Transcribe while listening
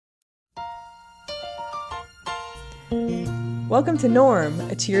Welcome to Norm,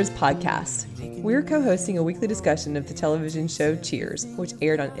 a Cheers podcast. We're co-hosting a weekly discussion of the television show Cheers, which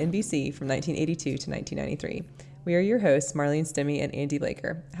aired on NBC from 1982 to 1993. We are your hosts, Marlene Stimmey and Andy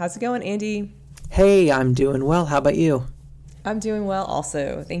Laker. How's it going, Andy? Hey, I'm doing well. How about you? I'm doing well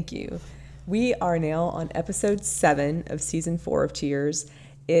also, thank you. We are now on episode 7 of season 4 of Cheers.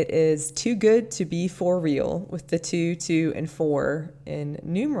 It is too good to be for real, with the 2, 2, and 4 in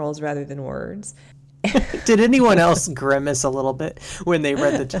numerals rather than words. Did anyone else grimace a little bit when they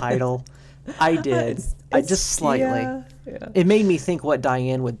read the title? I did. I just slightly. Yeah. It made me think what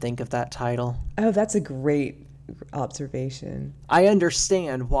Diane would think of that title. Oh, that's a great observation. I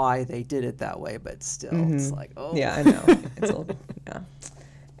understand why they did it that way, but still, it's like, oh. Yeah, I know. Yeah.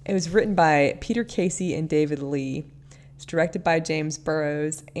 It was written by Peter Casey and David Lee. It's directed by James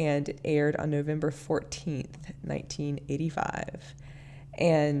Burrows, and it aired on November 14th, 1985.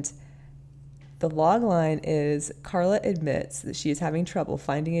 And the log line is, Carla admits that she is having trouble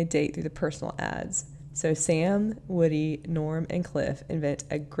finding a date through the personal ads. So Sam, Woody, Norm, and Cliff invent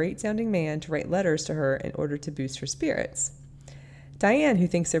a great-sounding man to write letters to her in order to boost her spirits. Diane, who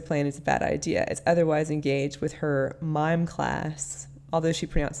thinks their plan is a bad idea, is otherwise engaged with her mime class, although she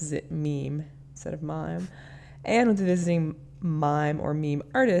pronounces it meme instead of mime, and with the visiting mime or meme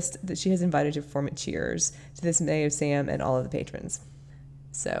artist that she has invited to perform at Cheers, to the dismay of Sam and all of the patrons.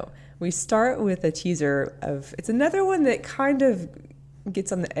 So we start with a teaser of, it's another one that kind of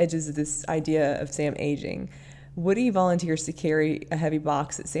gets on the edges of this idea of Sam aging. Woody volunteers to carry a heavy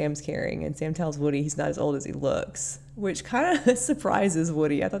box that Sam's carrying, and Sam tells Woody he's not as old as he looks, which kind of surprises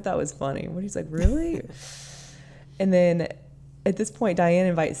Woody. I thought that was funny. Woody's like, really? And then at this point, Diane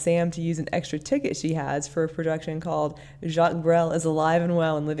invites Sam to use an extra ticket she has for a production called Jacques Brel is Alive and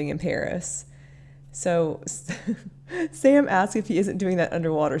Well and Living in Paris. So Sam asks if he isn't doing that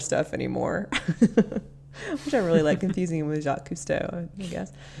underwater stuff anymore, which I really like, confusing him with Jacques Cousteau, I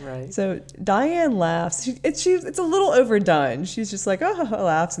guess. Right. So Diane laughs. It's a little overdone. She's just like, oh,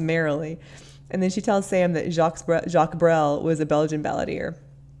 laughs merrily. And then she tells Sam that Jacques Brel was a Belgian balladeer.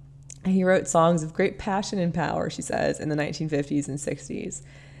 He wrote songs of great passion and power, she says, in the 1950s and 60s.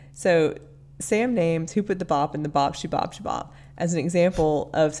 So Sam names Who Put the Bop in the Bop She Bop She Bop as an example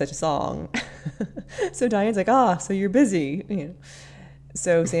of such a song. So Diane's like, so you're busy.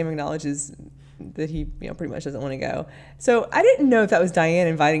 So Sam acknowledges that he pretty much doesn't want to go. So I didn't know if that was Diane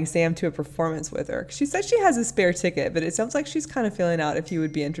inviting Sam to a performance with her. She said she has a spare ticket, but it sounds like she's kind of feeling out if he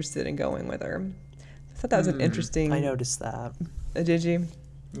would be interested in going with her. I thought that was an interesting... I noticed that. Did you?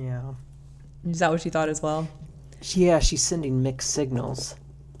 Yeah. Is that what you thought as well? Yeah, she's sending mixed signals.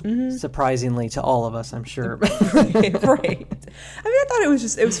 Surprisingly to all of us, I'm sure. Right. I mean, I thought it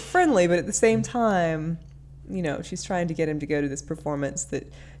was friendly, but at the same time, she's trying to get him to go to this performance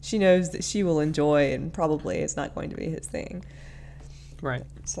that she knows that she will enjoy, and probably it's not going to be his thing. Right.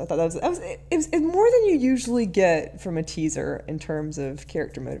 So I thought it was more than you usually get from a teaser in terms of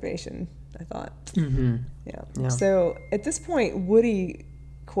character motivation, I thought. Mm-hmm. Yeah. So at this point, Woody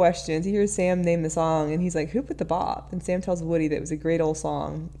questions. He hears Sam name the song, and he's like, who put the bop? And Sam tells Woody that it was a great old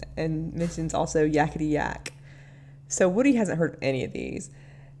song, and mentions also Yakety Yak. So Woody hasn't heard any of these.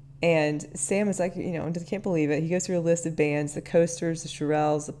 And Sam is like, can't believe it. He goes through a list of bands, the Coasters, the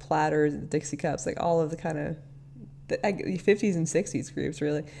Shirelles, the Platters, the Dixie Cups, like all of the kind of the 50s and 60s groups,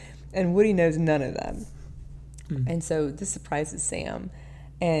 really. And Woody knows none of them. And so this surprises Sam.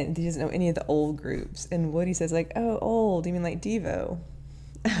 And he doesn't know any of the old groups. And Woody says, like, oh, old, you mean like Devo?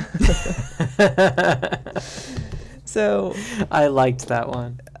 So I liked that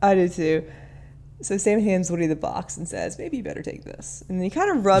one. I did too. So Sam hands Woody the box and says, maybe you better take this. And then he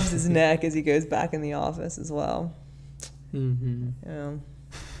kind of rubs his neck as he goes back in the office as well. Mm-hmm.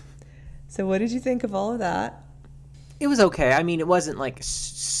 So what did you think of all of that? It was okay. I mean, it wasn't like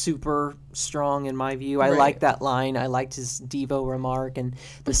super strong in my view. I liked that line. I liked his Devo remark and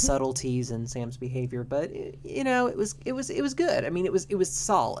the subtleties in Sam's behavior. But it was good. I mean, it was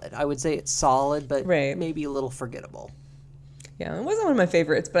solid. I would say it's solid, but maybe a little forgettable. Yeah, it wasn't one of my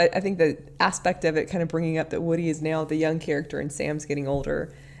favorites, but I think the aspect of it, kind of bringing up that Woody is now the young character and Sam's getting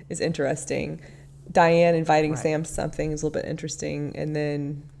older, is interesting. Diane inviting Sam to something is a little bit interesting, and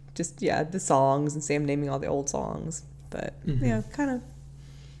then just the songs and Sam naming all the old songs. But kind of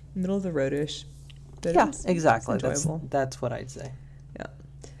middle of the roadish. Yeah, exactly. That's what I'd say. Yeah.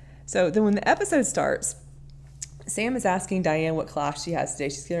 So then when the episode starts, Sam is asking Diane what class she has today.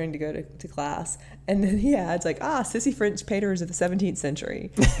 She's getting to go to class. And then he adds like, sissy French painters of the 17th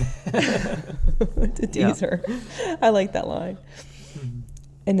century. To tease her. I like that line.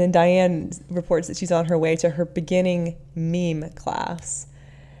 And then Diane reports that she's on her way to her beginning meme class.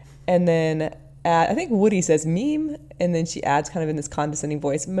 And then I think Woody says meme, and then she adds kind of in this condescending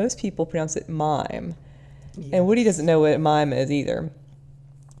voice. Most people pronounce it mime. Yes. And Woody doesn't know what mime is either.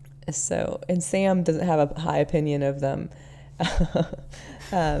 So, and Sam doesn't have a high opinion of them.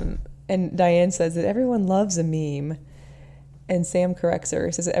 And Diane says that everyone loves a meme. And Sam corrects her,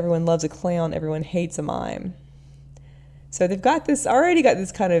 says that everyone loves a clown, everyone hates a mime. So they've already got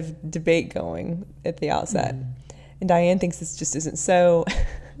this kind of debate going at the outset. Mm. And Diane thinks this just isn't so.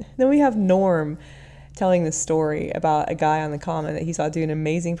 Then we have Norm telling this story about a guy on the common that he saw do an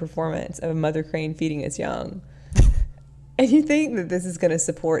amazing performance of a mother crane feeding its young. And you think that this is going to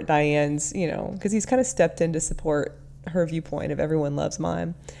support Diane's, because he's kind of stepped in to support her viewpoint of everyone loves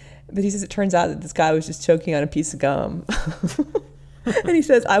mime. But he says it turns out that this guy was just choking on a piece of gum. And he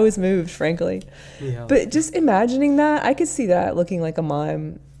says, I was moved, frankly. Yeah. But just imagining that, I could see that looking like a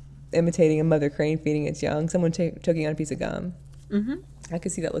mime imitating a mother crane feeding its young, someone choking on a piece of gum. Mm-hmm. I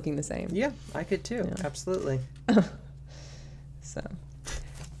could see that looking the same. Yeah, I could too. Yeah. Absolutely.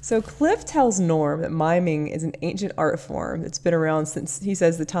 So Cliff tells Norm that miming is an ancient art form that's been around since, he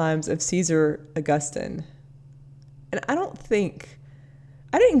says, the times of Caesar Augustine. And I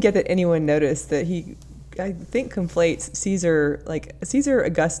didn't get that anyone noticed that I think conflates Caesar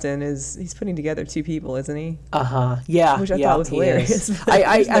Augustine he's putting together two people, isn't he? Yeah. Which I thought was hilarious.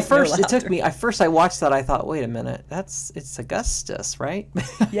 At first I watched that, I thought, wait a minute, it's Augustus, right?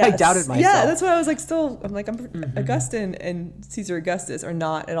 Yes. I doubted myself. Yeah, that's why I was like, mm-hmm. Augustine and Caesar Augustus are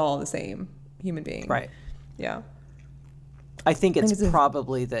not at all the same human being. Right. Yeah. I think it's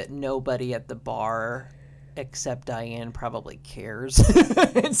probably that nobody at the bar except Diane probably cares.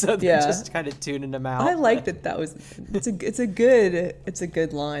 And so they're just kind of tuning them out. I liked it. It's a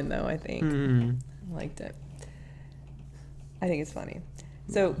good line though, I think. Mm-hmm. I liked it. I think it's funny.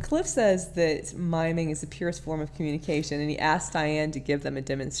 So Cliff says that miming is the purest form of communication, and he asks Diane to give them a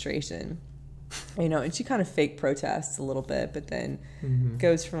demonstration. And she kind of fake protests a little bit, but then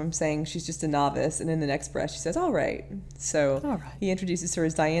goes from saying she's just a novice, and in the next breath she says, all right. So he introduces her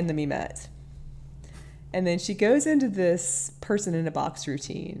as Diane the Mimette. And then she goes into this person in a box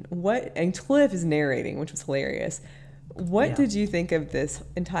routine. And Cliff is narrating, which was hilarious. What did you think of this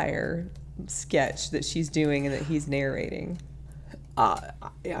entire sketch that she's doing and that he's narrating?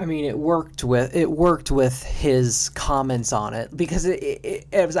 I mean, it worked with his comments on it, because it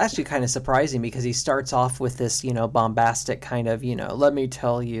was actually kind of surprising, because he starts off with this, bombastic kind of, let me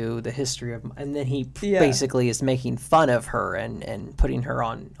tell you the history of, and then he basically is making fun of her and putting her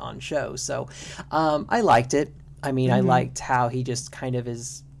on show. So I liked it. I mean, I liked how he just kind of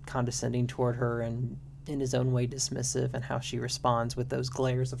is condescending toward her and in his own way dismissive, and how she responds with those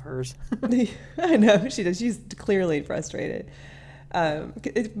glares of hers. I know, she does. She's clearly frustrated.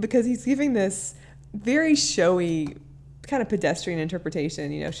 Because he's giving this very showy kind of pedestrian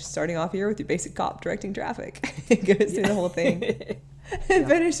interpretation. She's starting off here with your basic cop directing traffic. It goes through the whole thing. And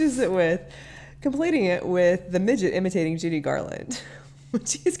finishes it with completing it with the midget imitating Judy Garland. When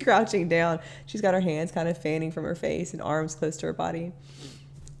she's crouching down, she's got her hands kind of fanning from her face and arms close to her body.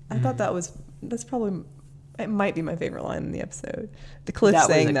 I thought it might be my favorite line in the episode. The Cliff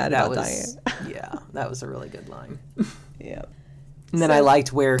saying that about Diane. Yeah, that was a really good line. Yeah. And then I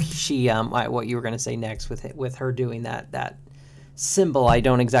liked where she, what you were going to say next with her doing that symbol. I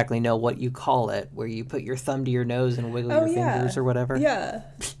don't exactly know what you call it, where you put your thumb to your nose and wiggle your fingers or whatever. Yeah.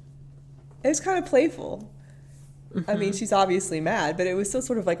 It was kind of playful. Mm-hmm. I mean, she's obviously mad, but it was still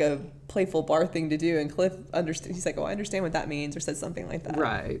sort of like a playful bar thing to do. And Cliff he's like, oh, I understand what that means, or says something like that.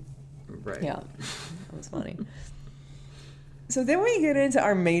 Right. Yeah. That was funny. So then we get into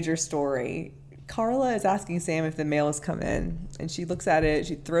our major story. Carla is asking Sam if the mail has come in, and she looks at it,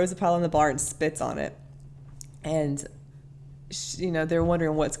 she throws a pile on the bar and spits on it. And, they're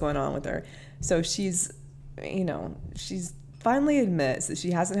wondering what's going on with her. So she's finally admits that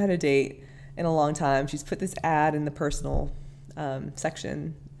she hasn't had a date in a long time. She's put this ad in the personal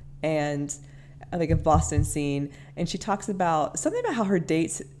section, and like a Boston scene, and she talks about something about how her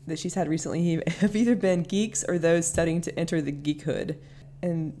dates that she's had recently have either been geeks or those studying to enter the geekhood.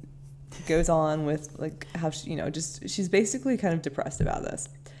 And goes on with like how she, she's basically kind of depressed about this.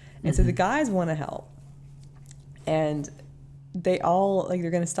 And so the guys want to help, and they all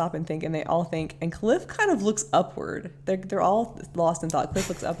they're going to stop and think, and they all think, and Cliff kind of looks upward. They're all lost in thought. Cliff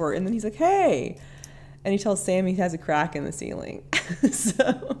looks upward, and then he's like, hey, and he tells Sam he has a crack in the ceiling.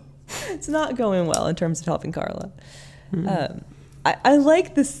 So it's not going well in terms of helping Carla. I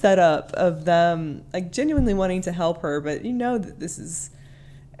like the setup of them genuinely wanting to help her, but that this is,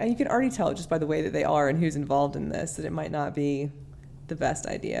 and you can already tell just by the way that they are and who's involved in this, that it might not be the best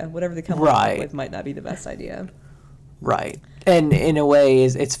idea. Whatever they come up with might not be the best idea. Right. And in a way,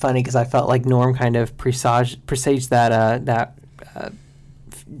 it's funny because I felt like Norm kind of presaged that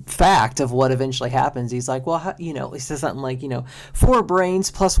fact of what eventually happens. He's like, well, how, you know, he says something like, you know, 4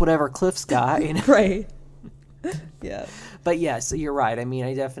 brains plus whatever Cliff's got. You know? Right. Yeah. But yes, you're right. I mean,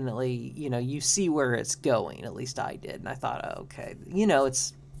 I definitely, you know, you see where it's going. At least I did. And I thought, oh, okay, you know,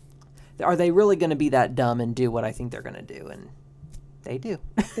 are they really going to be that dumb and do what I think they're going to do? And they do.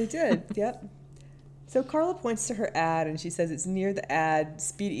 They did. Yep. So Carla points to her ad and she says it's near the ad,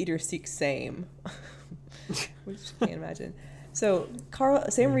 Speed Eater seeks same, which I can't imagine. So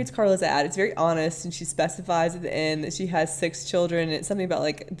Sam reads Carla's ad. It's very honest, and she specifies at the end that she has 6 children. And it's something about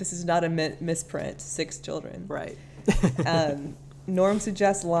like, this is not a misprint, 6 children. Right. Norm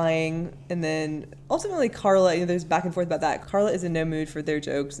suggests lying, and then ultimately Carla, you know, there's back and forth about that. Carla is in no mood for their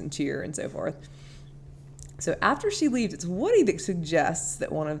jokes and cheer and so forth. So after she leaves, it's Woody that suggests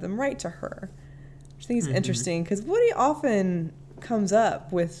that one of them write to her. Which I think is interesting because Woody often comes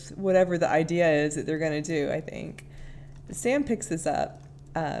up with whatever the idea is that they're going to do, I think. But Sam picks this up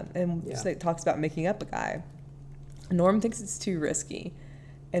and talks about making up a guy. Norm thinks it's too risky.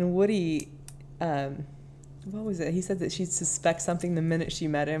 And Woody, what was it? He said that she'd suspect something the minute she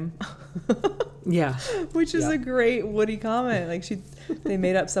met him. Yeah. Which is a great Woody comment. Like they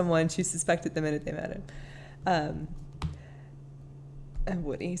made up someone she suspected the minute they met him. And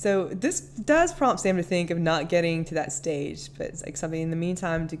Woody. So this does prompt Sam to think of not getting to that stage, but it's like something in the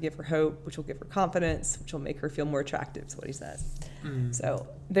meantime to give her hope, which will give her confidence, which will make her feel more attractive, is what he says. So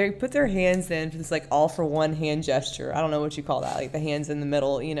they put their hands in for this like all for one hand gesture. I don't know what you call that, like the hands in the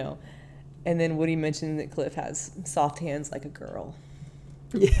middle, you know. And then Woody mentioned that Cliff has soft hands like a girl.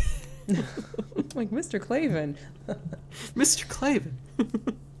 Yeah. Like Mr. Clavin. Mr. Clavin.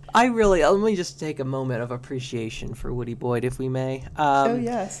 Let me just take a moment of appreciation for Woody Boyd, if we may. Oh,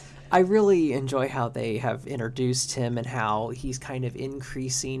 yes. I really enjoy how they have introduced him and how he's kind of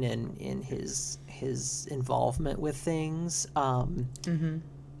increasing in his involvement with things. I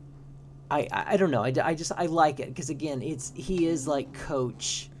don't know. I like it because, again, he is like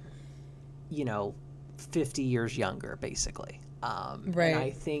Coach, you know, 50 years younger, basically. Right. And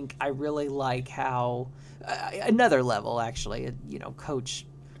I think I really like how another level, actually, you know, Coach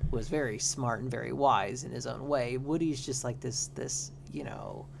was very smart and very wise in his own way. Woody's just like this, you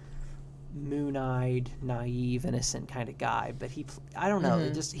know, moon-eyed, naive, innocent kind of guy. But I don't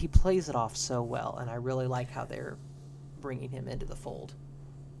know, he plays it off so well, and I really like how they're bringing him into the fold.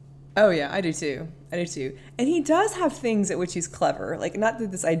 Oh, yeah, I do too. And he does have things at which he's clever. Like, not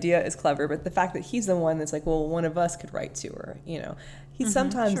that this idea is clever, but the fact that he's the one that's like, well, one of us could write to her, you know. He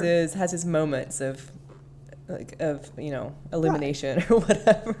sometimes has his moments of you know, elimination or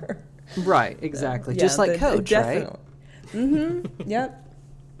whatever. Right, exactly. Just like Coach, definitely. Right? Yep.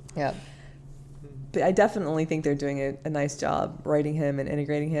 But I definitely think they're doing a nice job writing him and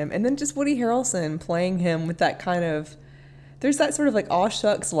integrating him. And then just Woody Harrelson playing him with that kind of, there's that sort of like aw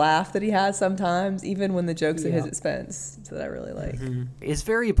shucks laugh that he has sometimes, even when the joke's at his expense. So that I really like. It's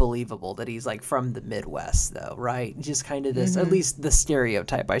very believable that he's like from the Midwest, though, right? Just kind of this, at least the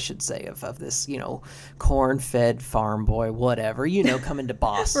stereotype, I should say, of this, you know, corn-fed farm boy, whatever, you know, coming to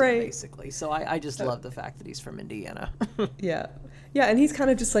Boston, right. Basically. So I just love the fact that he's from Indiana. Yeah, and he's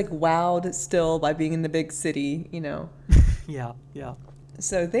kind of just like wowed still by being in the big city, you know. Yeah.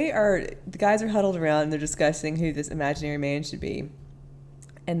 So the guys are huddled around and they're discussing who this imaginary man should be.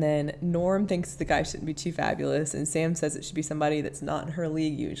 And then Norm thinks the guy shouldn't be too fabulous, and Sam says it should be somebody that's not in her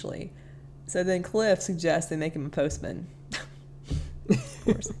league usually. So then Cliff suggests they make him a postman. Of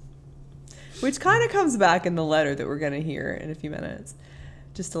course. Which kind of comes back in the letter that we're going to hear in a few minutes.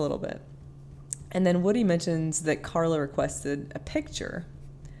 Just a little bit. And then Woody mentions that Carla requested a picture.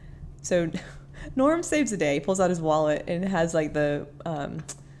 So Norm saves the day, pulls out his wallet, and it has like the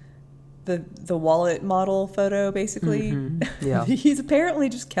wallet model photo, basically. Yeah. He's apparently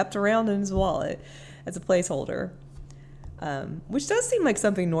just kept around in his wallet as a placeholder, which does seem like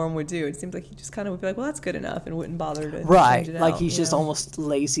something Norm would do. It seems like he just kind of would be like, well, that's good enough, and wouldn't bother to change it like out, he's just almost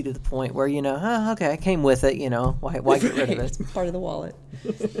lazy to the point where, you know, okay, I came with it, you know, why get rid of it? It's part of the wallet.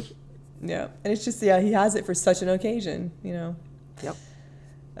 Yeah, and it's just, he has it for such an occasion, you know. Yep.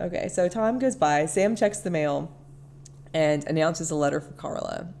 Okay, so time goes by. Sam checks the mail and announces a letter for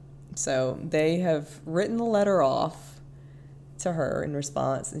Carla. So they have written the letter off to her in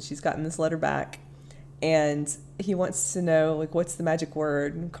response, and she's gotten this letter back. And he wants to know, like, what's the magic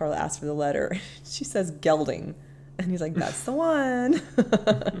word? And Carla asks for the letter. She says gelding. And he's like, that's the one.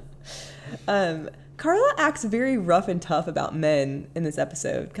 Carla acts very rough and tough about men in this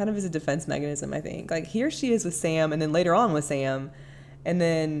episode, kind of as a defense mechanism, I think. Like, here she is with Sam, and then later on with Sam. And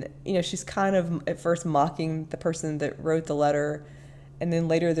then, she's kind of at first mocking the person that wrote the letter. And then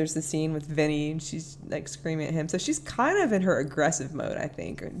later there's the scene with Vinny, and she's like screaming at him. So she's kind of in her aggressive mode, I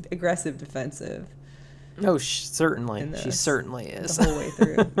think, or aggressive defensive. Oh, certainly. She certainly is. The whole way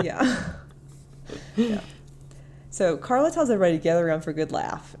through. Yeah. Yeah. So Carla tells everybody to gather around for a good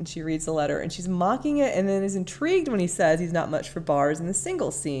laugh, and she reads the letter, and she's mocking it, and then is intrigued when he says he's not much for bars in the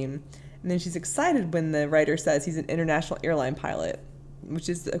singles scene. And then she's excited when the writer says he's an international airline pilot, which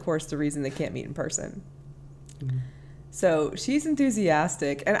is, of course, the reason they can't meet in person. Mm-hmm. So she's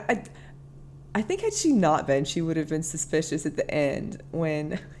enthusiastic, and I think had she not been, she would have been suspicious at the end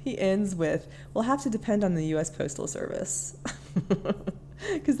when he ends with, "We'll have to depend on the U.S. Postal Service."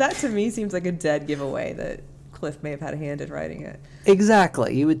 Because that, to me, seems like a dead giveaway that Cliff may have had a hand in writing it.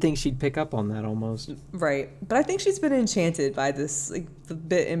 Exactly. You would think she'd pick up on that almost. Right. But I think she's been enchanted by this, like, the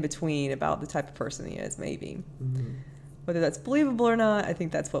bit in between about the type of person he is, maybe. Mm-hmm. Whether that's believable or not, I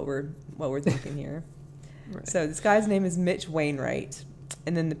think that's what we're thinking here. Right. So this guy's name is Mitch Wainwright.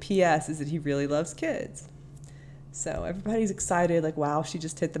 And then the P.S. is that he really loves kids. So everybody's excited, like, wow, she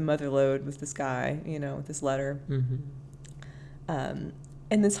just hit the mother lode with this guy, with this letter. Mm-hmm.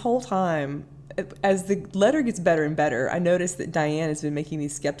 And this whole time, as the letter gets better and better, I noticed that Diane has been making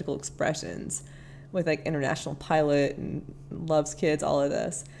these skeptical expressions with, like, international pilot and loves kids, all of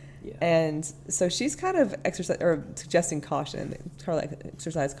this. Yeah. And so she's kind of suggesting caution. Carla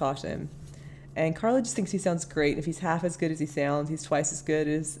exercise caution. And Carla just thinks he sounds great. If he's half as good as he sounds, he's twice as good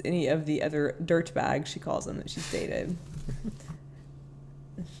as any of the other dirtbags, she calls them, that she's dated.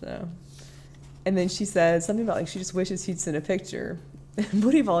 So, and then she says something about, like, she just wishes he'd send a picture. And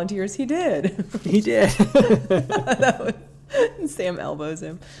Woody volunteers he did. He did. And Sam elbows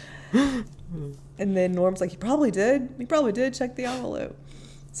him. And then Norm's like, he probably did. He probably did check the envelope.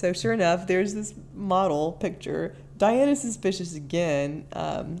 So sure enough, there's this model picture. Diane is suspicious again,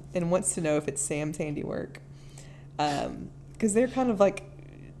 and wants to know if it's Sam's handiwork. Because they're kind of like,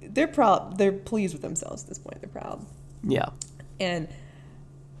 they're proud. They're pleased with themselves at this point. They're proud. Yeah. And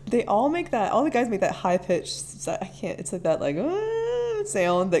they all the guys make that high-pitched, it's like that, like,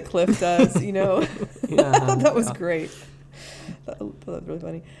 sound that Cliff does, Yeah. I thought that was great. That was really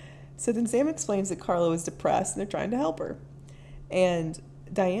funny. So then Sam explains that Carla was depressed, and they're trying to help her. And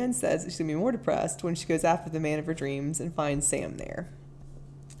Diane says that she's going to be more depressed when she goes after the man of her dreams and finds Sam there.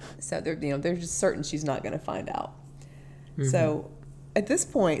 So they're just certain she's not going to find out. Mm-hmm. So at this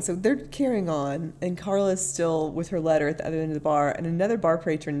point, so they're carrying on, and Carla's still with her letter at the other end of the bar, and another bar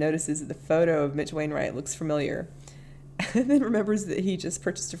patron notices that the photo of Mitch Wainwright looks familiar, and then remembers that he just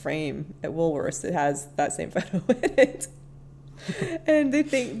purchased a frame at Woolworths that has that same photo in it. And they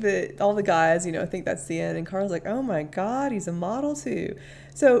think that all the guys, think that's the end. And Carla's like, oh my God, he's a model too.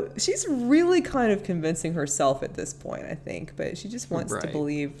 So she's really kind of convincing herself at this point, I think. But she just wants to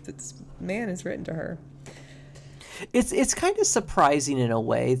believe that this man is written to her. It's kind of surprising in a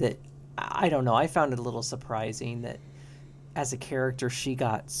way that, I don't know, I found it a little surprising that as a character she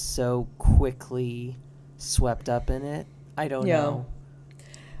got so quickly swept up in it. I don't know.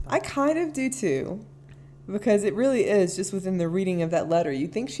 I kind of do too. Because it really is just within the reading of that letter.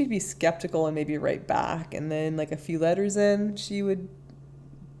 You'd think she'd be skeptical and maybe write back. And then, like, a few letters in, she would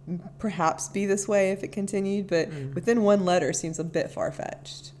perhaps be this way if it continued. But within one letter seems a bit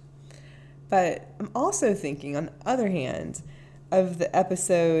far-fetched. But I'm also thinking, on the other hand, of the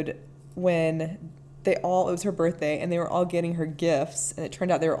episode when it was her birthday and they were all getting her gifts. And it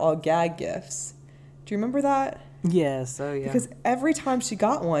turned out they were all gag gifts. Do you remember that? Yes, oh yeah. Because every time she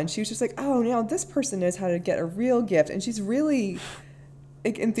got one, she was just like, oh, now this person knows how to get a real gift. And she's really,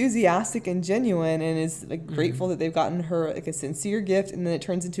 like, enthusiastic and genuine and is, like, grateful that they've gotten her, like, a sincere gift. And then it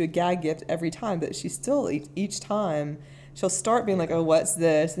turns into a gag gift every time. But she still, each time, she'll start being like, oh, what's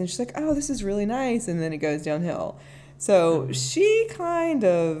this? And then she's like, oh, this is really nice. And then it goes downhill. So she kind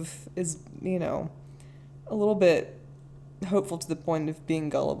of is, a little bit hopeful to the point of being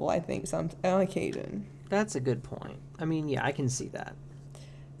gullible, I think, on occasion. That's a good point. I mean, yeah, I can see that.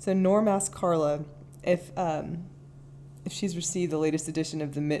 So Norm asks Carla if she's received the latest edition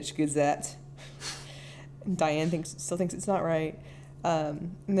of the Mitch Gazette. And Diane still thinks it's not right.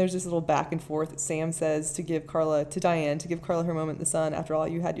 And there's this little back and forth that Sam says to Diane to give Carla her moment in the sun. After all,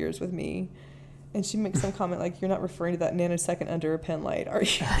 you had yours with me. And she makes some comment like, you're not referring to that nanosecond under a pen light, are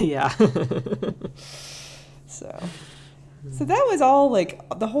you? Yeah. So that was all, like,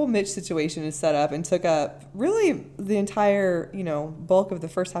 the whole Mitch situation is set up and took up really the entire, bulk of the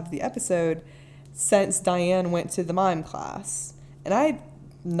first half of the episode since Diane went to the mime class. And I had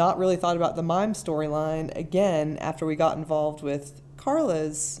not really thought about the mime storyline again after we got involved with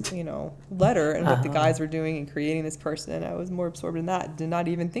Carla's, letter and what the guys were doing in creating this person. I was more absorbed in that. Did not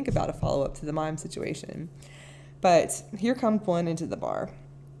even think about a follow-up to the mime situation. But here comes one into the bar.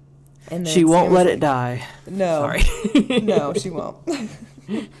 And then she won't let it die. No. Sorry. No, she won't.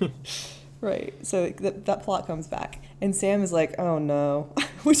 Right. So that plot comes back. And Sam is like, oh, no.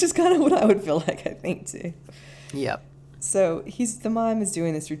 Which is kind of what I would feel like, I think, too. Yep. So the mime is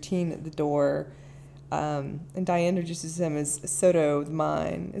doing this routine at the door. And Diane introduces him as Soto the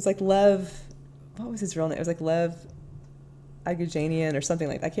mime. It's like Lev, what was his real name? It was like Lev Agajanian or something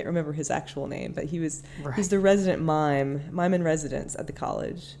like that. I can't remember his actual name, but he's the resident mime in residence at the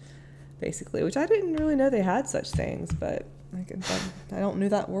college, basically, which I didn't really know they had such things, but I don't know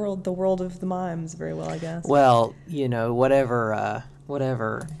the world of the mimes very well, I guess. Well,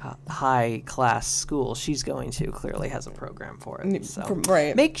 whatever high class school she's going to clearly has a program for it. So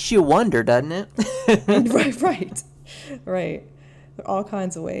right. Makes you wonder, doesn't it? Right. There are all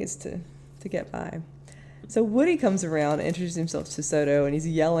kinds of ways to get by. So Woody comes around and introduces himself to Soto, and he's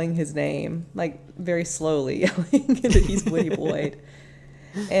yelling his name, like very slowly yelling that he's Woody Boyd.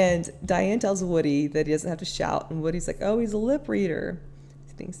 And Diane tells Woody that he doesn't have to shout, and Woody's like, oh, he's a lip reader.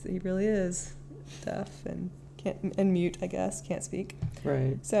 He thinks that he really is deaf and mute, I guess, can't speak.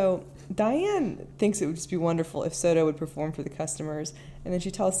 Right. So Diane thinks it would just be wonderful if Soto would perform for the customers, and then she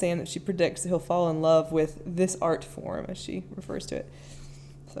tells Sam that she predicts that he'll fall in love with this art form, as she refers to it.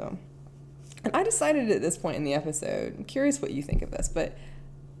 So, and I decided at this point in the episode, I'm curious what you think of this, but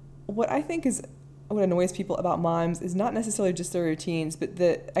what I think is what annoys people about mimes is not necessarily just their routines, but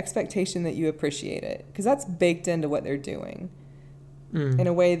the expectation that you appreciate it, because that's baked into what they're doing. In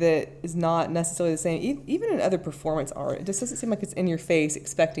a way that is not necessarily the same. Even in other performance art, it just doesn't seem like it's in your face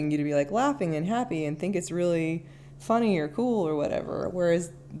expecting you to be like laughing and happy and think it's really funny or cool or whatever.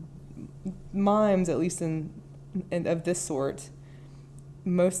 Whereas mimes, at least in of this sort,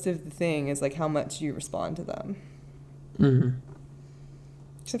 most of the thing is like how much you respond to them. Mm-hmm.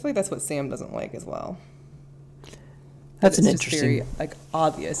 So I feel like that's what Sam doesn't like as well. That's an just interesting, very like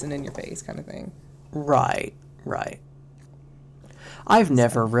obvious and in your face kind of thing. Right. I've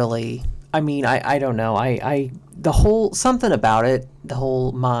never really, I don't know. The whole, something about it, the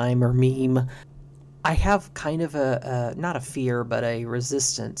whole mime or meme, I have kind of not a fear, but a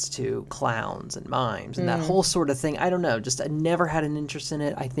resistance to clowns and mimes and that whole sort of thing. I don't know. Just I never had an interest in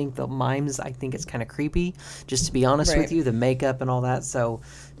it. I think the mimes, it's kind of creepy, just to be honest with you, the makeup and all that. So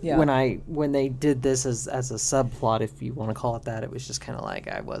yeah. when they did this as a subplot, if you want to call it that, it was just kind of like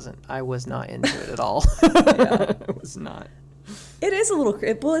I was not into it at all. Yeah. I was not. It is a little,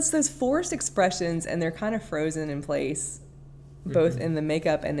 well, it's those forced expressions, and they're kind of frozen in place, both in the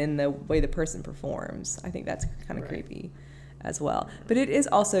makeup and in the way the person performs. I think that's kind of creepy as well. But it is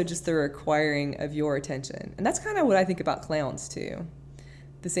also just the requiring of your attention. And that's kind of what I think about clowns, too.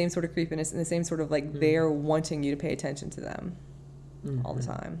 The same sort of creepiness and the same sort of, like, they're wanting you to pay attention to them all the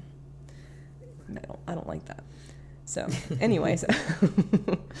time. I don't like that. So, anyway,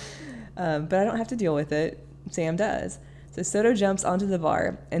 but I don't have to deal with it. Sam does. So Soto jumps onto the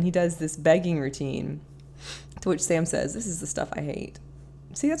bar, and he does this begging routine, to which Sam says, this is the stuff I hate.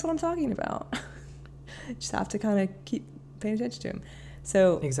 See, that's what I'm talking about. Just have to kind of keep paying attention to him.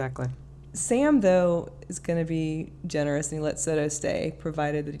 So exactly. Sam, though, is going to be generous, and he lets Soto stay,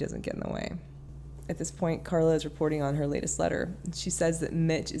 provided that he doesn't get in the way. At this point, Carla is reporting on her latest letter. She says that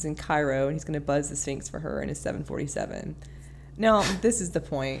Mitch is in Cairo, and he's going to buzz the Sphinx for her in his 747. Now, this is the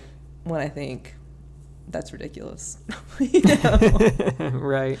point when I think, that's ridiculous.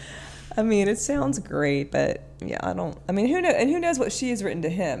 Right. I mean, it sounds great, but yeah, who knows what she has written to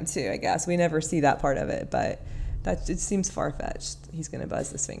him too, I guess. We never see that part of it, but it seems far-fetched. He's going to buzz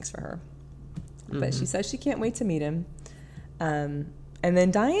the Sphinx for her. But she says she can't wait to meet him. And then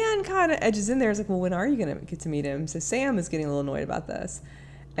Diane kind of edges in there. It's like, well, when are you going to get to meet him? So Sam is getting a little annoyed about this.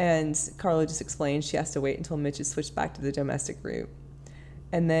 And Carla just explains she has to wait until Mitch is switched back to the domestic route.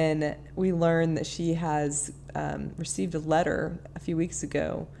 And then we learn that she has received a letter a few weeks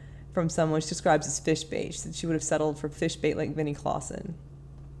ago from someone she describes as fish bait. She said she would have settled for fish bait like Vinnie Clausen,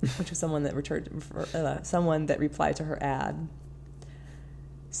 which was someone that replied to her ad.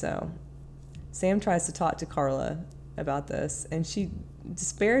 So Sam tries to talk to Carla about this, and she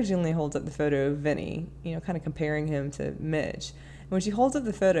disparagingly holds up the photo of Vinnie, kind of comparing him to Mitch. And when she holds up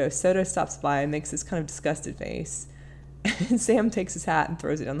the photo, Soto stops by and makes this kind of disgusted face. And Sam takes his hat and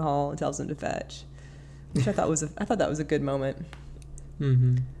throws it down the hall and tells him to fetch, which I thought that was a good moment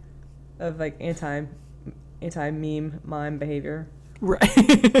of like anti mime behavior.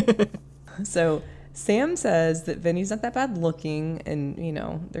 Right. So Sam says that Vinny's not that bad looking, and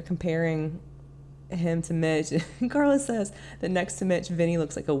they're comparing him to Mitch. And Carla says that next to Mitch, Vinny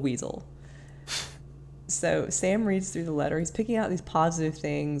looks like a weasel. So Sam reads through the letter. He's picking out these positive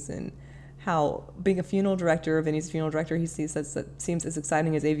things and how being a funeral director, Vinny's funeral director, he sees that seems as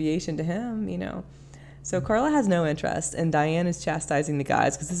exciting as aviation to him, you know. So Carla has no interest, and Diane is chastising the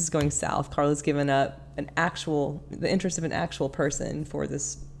guys because this is going south. Carla's given up the interest of an actual person for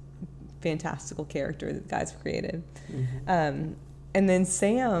this fantastical character that the guys have created. Mm-hmm. And then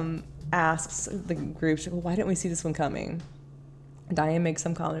Sam asks the group, well, why didn't we see this one coming? Diane makes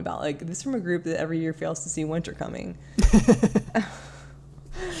some comment about, like, this is from a group that every year fails to see winter coming.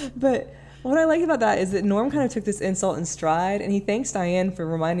 But what I like about that is that Norm kind of took this insult in stride, and he thanks Diane for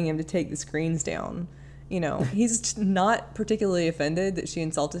reminding him to take the screens down. You know, he's not particularly offended that she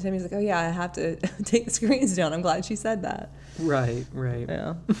insulted him. He's like, oh, yeah, I have to take the screens down. I'm glad she said that. Right.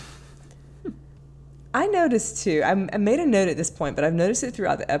 Yeah. I noticed, too, I made a note at this point, but I've noticed it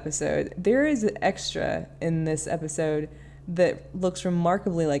throughout the episode. There is an extra in this episode that looks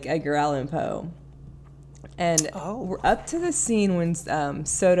remarkably like Edgar Allan Poe. And we're up to the scene when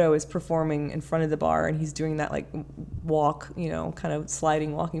Soto is performing in front of the bar, and he's doing that, like, walk, you know, kind of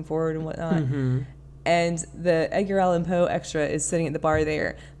sliding, walking forward and whatnot. Mm-hmm. And the Edgar Allan Poe extra is sitting at the bar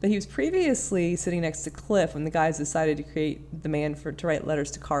there. But he was previously sitting next to Cliff when the guys decided to create the man to write letters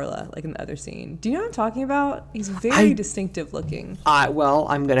to Carla, like in the other scene. Do you know what I'm talking about? He's very distinctive looking. Well,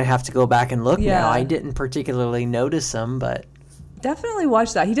 I'm going to have to go back and look now. I didn't particularly notice him, but... Definitely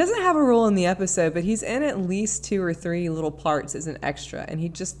watch that. He doesn't have a role in the episode, but he's in at least 2 or 3 little parts as an extra, and he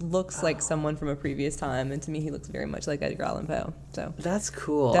just looks like someone from a previous time, and to me he looks very much like Edgar Allan Poe. So that's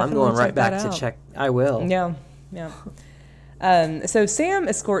cool. I'm going right back to check. I will. Yeah. So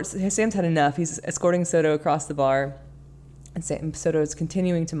Sam's had enough. He's escorting Soto across the bar, and Soto is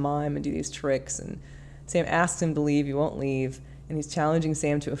continuing to mime and do these tricks, and Sam asks him to leave. He won't leave. And he's challenging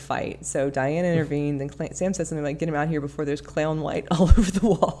Sam to a fight. So Diane intervened, and Sam says something like, get him out here before there's clown white all over the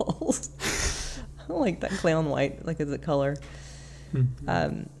walls. I don't like that clown white, like as a color.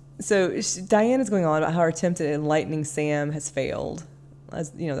 Mm-hmm. So Diane is going on about how her attempt at enlightening Sam has failed.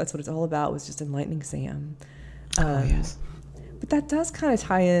 As you know, that's what it's all about, was just enlightening Sam. Yes. But that does kind of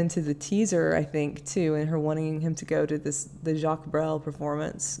tie into the teaser, I think, too, and her wanting him to go to the Jacques Brel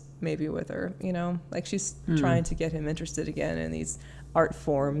performance, maybe with her, you know? Like, she's trying to get him interested again in these art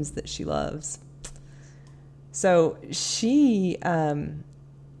forms that she loves. So she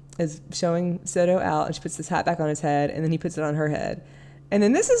is showing Soto out, and she puts this hat back on his head, and then he puts it on her head. And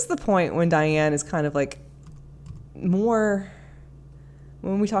then this is the point when Diane is kind of, like, more...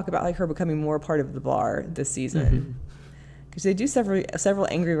 When we talk about, like, her becoming more a part of the bar this season... Mm-hmm. Because they do several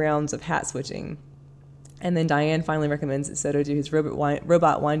angry rounds of hat switching. And then Diane finally recommends that Soto do his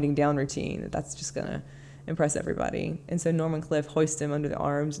robot winding down routine. That's just going to impress everybody. And so Norm and Cliff hoist him under the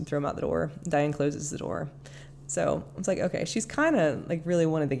arms and throw him out the door. Diane closes the door. So it's like, okay, she's kind of like really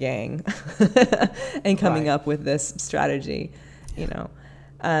one of the gang and coming up with this strategy, you know.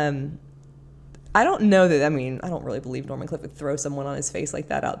 I don't know that, I don't really believe Norm and Cliff would throw someone on his face like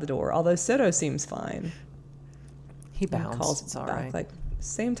that out the door, although Soto seems fine. He bounced. Calls it's all back, right. Like,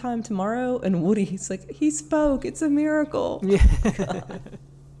 same time tomorrow, and Woody's like, he spoke. It's a miracle. Yeah.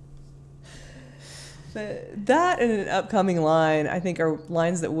 But that and an upcoming line, I think, are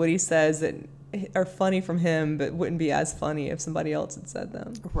lines that Woody says that are funny from him, but wouldn't be as funny if somebody else had said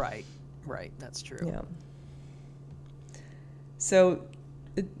them. Right. That's true. Yeah. So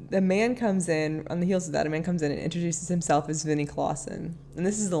a man comes in, on the heels of that, a man comes in and introduces himself as Vinnie Clausen. And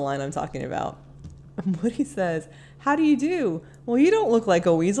this is the line I'm talking about. Woody says, how do you do? Well, you don't look like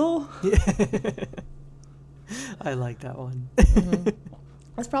a weasel. Yeah. I like that one. Mm-hmm.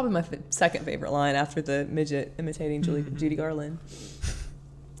 That's probably my second favorite line after the midget imitating Judy Garland.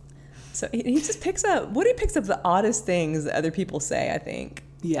 So he just Woody picks up the oddest things that other people say, I think.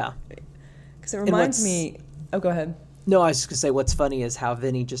 Yeah. Because it reminds me... Oh, go ahead. No, I was just going to say what's funny is how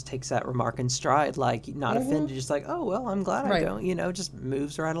Vinny just takes that remark in stride, like not offended, just like, oh, well, I'm glad I don't, just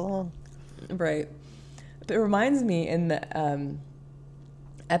moves right along. Right. But it reminds me in the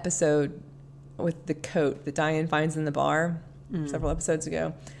episode with the coat that Diane finds in the bar several episodes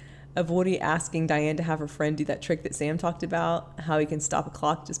ago, of Woody asking Diane to have her friend do that trick that Sam talked about, how he can stop a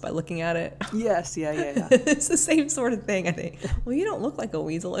clock just by looking at it. Yes, yeah. It's the same sort of thing, I think. Well, you don't look like a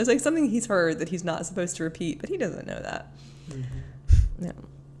weasel. It's like something he's heard that he's not supposed to repeat, but he doesn't know that. Mm-hmm.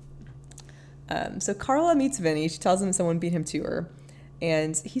 Yeah. So Carla meets Vinny. She tells him someone beat him to her.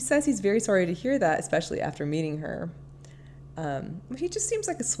 And he says he's very sorry to hear that, especially after meeting her. He just seems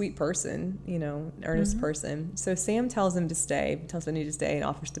like a sweet person, an earnest person. So Sam tells Vinny to stay, and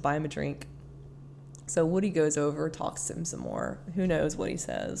offers to buy him a drink. So Woody goes over, talks to him some more. Who knows what he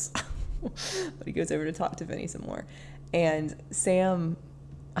says? But he goes over to talk to Vinny some more. And Sam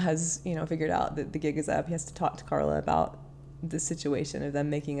has, figured out that the gig is up. He has to talk to Carla about the situation of them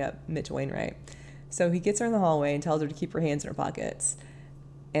making up Mitch Wainwright. So he gets her in the hallway and tells her to keep her hands in her pockets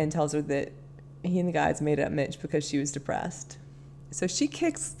and tells her that he and the guys made up Mitch because she was depressed. So she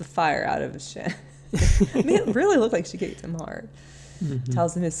kicks the fire out of his shin. I mean, it really looked like she kicked him hard. Mm-hmm.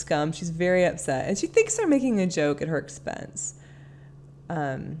 Tells him his scum. She's very upset. And she thinks they're making a joke at her expense,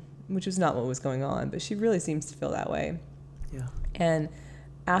 which was not what was going on. But she really seems to feel that way. Yeah. And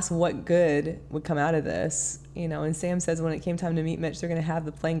asks what good would come out of this. And Sam says when it came time to meet Mitch, they're going to have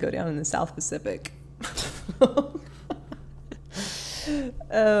the plane go down in the South Pacific.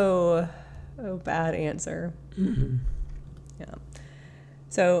 Oh, bad answer. Mm-hmm. Yeah.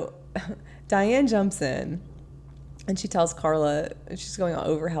 So Diane jumps in and she tells Carla, she's going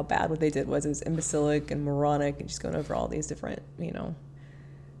over how bad what they did was. It was imbecilic and moronic, and she's going over all these different,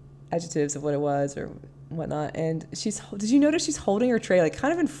 adjectives of what it was or whatnot. And did you notice she's holding her tray like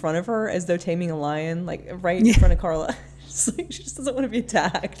kind of in front of her as though taming a lion, like right in front of Carla? She just doesn't want to be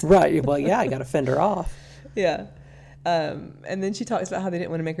attacked. Right. Well, yeah, I got to fend her off. Yeah. And then she talks about how they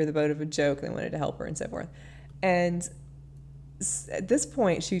didn't want to make her the butt of a joke. They wanted to help her and so forth. And at this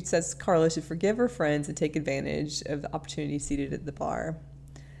point, she says Carla should forgive her friends and take advantage of the opportunity seated at the bar.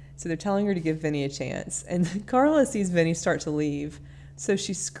 So they're telling her to give Vinny a chance. And Carla sees Vinny start to leave. So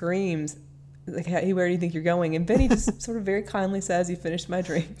she screams, like, hey, where do you think you're going? And Vinny just sort of very kindly says, you finished my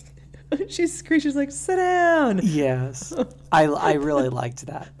drink. She screeches like, sit down. Yes. I really liked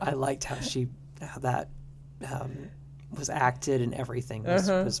that. I liked how that was acted and everything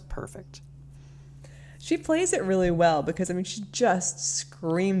was perfect. She plays it really well because, she just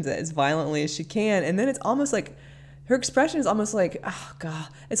screams it as violently as she can. And then it's almost like, her expression is almost like, oh, God.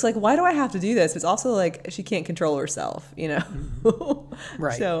 It's like, why do I have to do this? It's also like she can't control herself, Mm-hmm.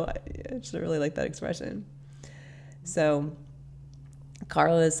 Right. So I just really like that expression. So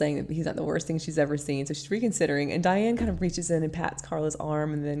Carla is saying that he's not the worst thing she's ever seen. So she's reconsidering. And Diane kind of reaches in and pats Carla's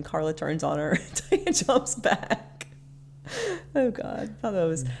arm. And then Carla turns on her. Diane jumps back. Oh God! I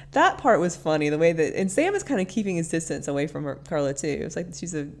thought that part was funny. The way that, and Sam is kind of keeping his distance away from her, Carla too. It's like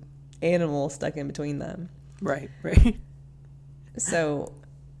she's an animal stuck in between them. Right. So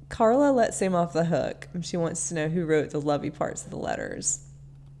Carla lets Sam off the hook. She wants to know who wrote the lovey parts of the letters.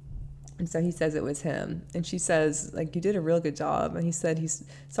 And so he says it was him. And she says, like, you did a real good job. And he said he's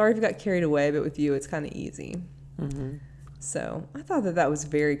sorry if you got carried away, but with you, it's kind of easy. Mm-hmm. So I thought that was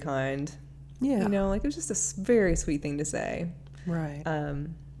very kind. Yeah. It was just a very sweet thing to say. Right.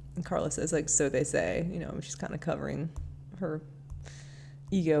 And Carla says, like, so they say, she's kind of covering her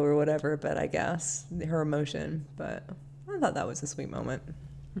ego or whatever, but I guess her emotion. But I thought that was a sweet moment.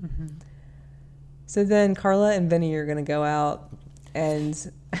 Mm-hmm. So then Carla and Vinny are going to go out,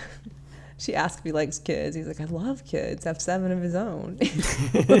 and she asks if he likes kids. He's like, I love kids. I have 7 of his own.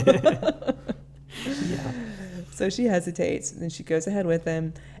 Yeah. So she hesitates, and she goes ahead with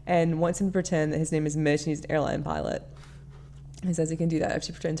him and wants him to pretend that his name is Mitch and he's an airline pilot. He says he can do that if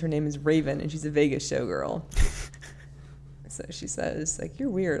she pretends her name is Raven and she's a Vegas showgirl. So she says, like, you're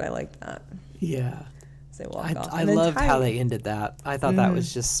weird. I like that. Yeah. So they walk off. I loved how they ended that. I thought that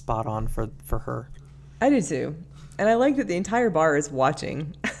was just spot on for her. I did too. And I like that the entire bar is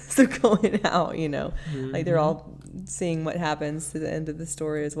watching as they're going out, Mm-hmm. Like they're all seeing what happens to the end of the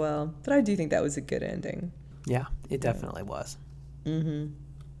story as well. But I do think that was a good ending. Yeah, it definitely was. Mm-hmm.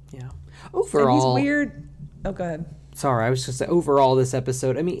 Yeah. Overall, and he's weird. Oh, go ahead. Sorry, I was just saying, overall, this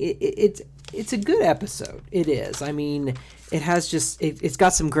episode, it's a good episode. It is. It has it's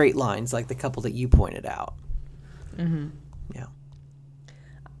got some great lines, like the couple that you pointed out. Mm-hmm. Yeah.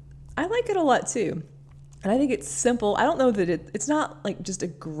 I like it a lot, too. And I think it's simple. I don't know that it's not like just a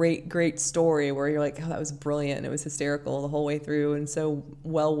great story where you're like, oh, that was brilliant and it was hysterical the whole way through and so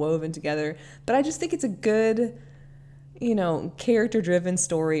well woven together. But I just think it's a good, character-driven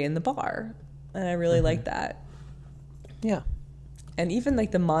story in the bar. And I really like that. Yeah. And even like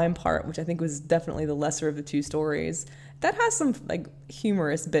the mime part, which I think was definitely the lesser of the two stories, that has some like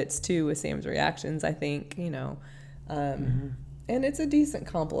humorous bits too with Sam's reactions, I think, And it's a decent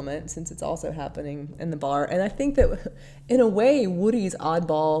compliment since it's also happening in the bar. And I think that in a way, Woody's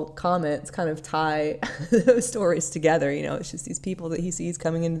oddball comments kind of tie those stories together. It's just these people that he sees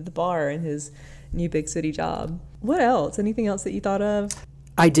coming into the bar in his new big city job. What else? Anything else that you thought of?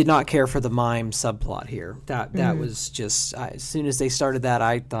 I did not care for the mime subplot here. That was just, as soon as they started that,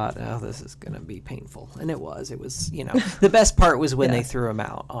 I thought, oh, this is going to be painful. And it was, the best part was when they threw him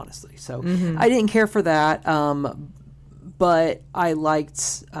out, honestly. So I didn't care for that. But I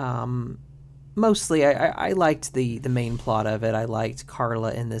liked mostly I liked the main plot of it. I liked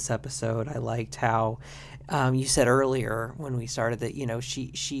Carla in this episode. I liked how you said earlier when we started that, you know,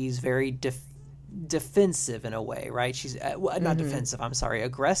 she's very defensive in a way, right? She's not defensive, I'm sorry,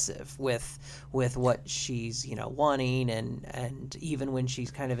 aggressive with what she's, you know, wanting, and even when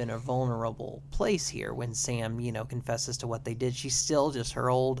she's kind of in a vulnerable place here, when Sam, you know, confesses to what they did, she's still just her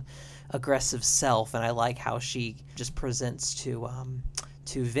old aggressive self. And I like how she just presents to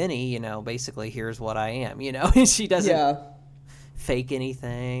Vinny, you know, basically, here's what I am, you know. She doesn't fake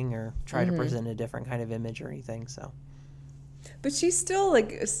anything or try to present a different kind of image or anything. So, but she's still,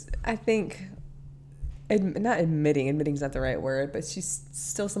 like, I think, not admitting's not the right word, but she's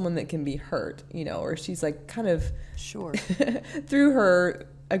still someone that can be hurt, you know, or she's like kind of sure through her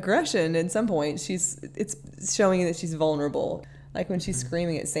aggression at some point it's showing that she's vulnerable, like when she's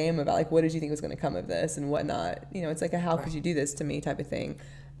screaming at Sam about, like, what did you think was going to come of this and whatnot, you know, it's like a how could you do this to me type of thing.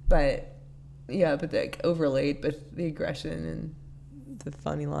 But like overlaid with the aggression and the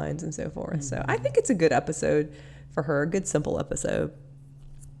funny lines and so forth. So I think it's a good episode for her, a good simple episode.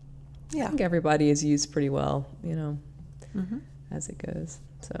 I think everybody is used pretty well, you know, as it goes.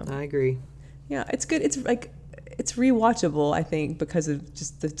 So I agree. Yeah, it's good. It's like, it's rewatchable, I think, because of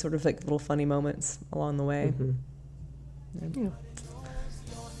just the sort of like little funny moments along the way. Yeah.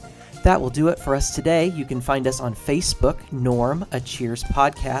 That will do it for us today. You can find us on Facebook, Norm, a Cheers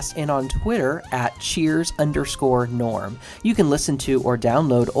podcast, and on Twitter at Cheers_Norm. You can listen to or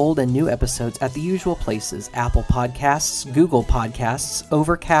download old and new episodes at the usual places: Apple Podcasts, Google Podcasts,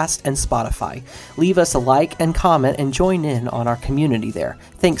 Overcast, and Spotify. Leave us a like and comment and join in on our community there.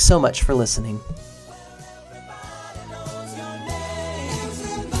 Thanks so much for listening.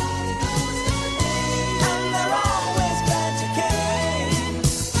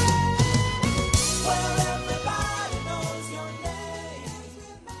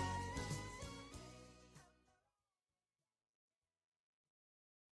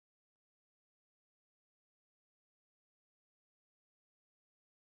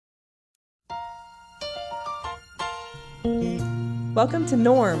 Welcome to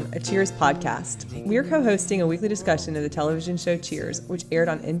Norm, a Cheers podcast. We are co-hosting a weekly discussion of the television show Cheers, which aired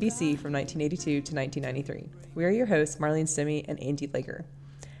on NBC from 1982 to 1993. We are your hosts, Marlene Stimmy and Andy Lager.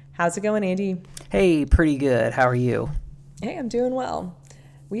 How's it going, Andy? Hey, pretty good. How are you? Hey, I'm doing well.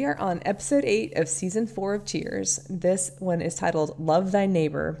 We are on episode 8 of season 4 of Cheers. This one is titled Love Thy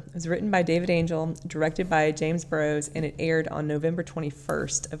Neighbor. It was written by David Angel, directed by James Burrows, and it aired on November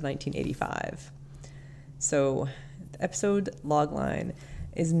 21st of 1985. So, the episode logline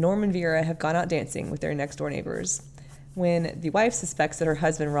is Norm and Vera have gone out dancing with their next-door neighbors. When the wife suspects that her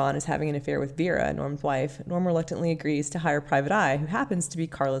husband Ron is having an affair with Vera, Norm's wife, Norm reluctantly agrees to hire Private Eye, who happens to be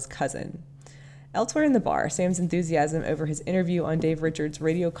Carla's cousin. Elsewhere in the bar, Sam's enthusiasm over his interview on Dave Richards'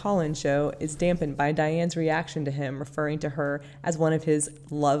 radio call-in show is dampened by Diane's reaction to him referring to her as one of his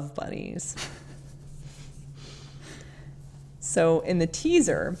love bunnies. So in the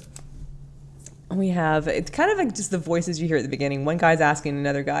teaser, we have, it's kind of like just the voices you hear at the beginning. One guy's asking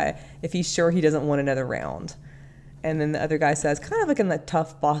another guy if he's sure he doesn't want another round. And then the other guy says, kind of like in that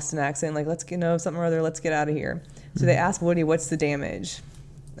tough Boston accent, like, let's get, something or other, let's get out of here. So they ask Woody, what's the damage?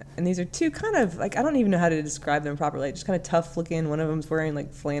 And these are two kind of, like, I don't even know how to describe them properly. Just kind of tough looking. One of them's wearing,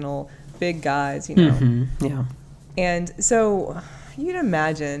 like, flannel, big guys, you know. Yeah. And so you'd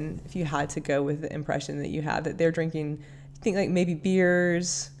imagine, if you had to go with the impression that you have, that they're drinking, think like maybe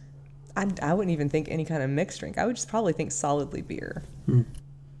beers. I wouldn't even think any kind of mixed drink. I would just probably think solidly beer.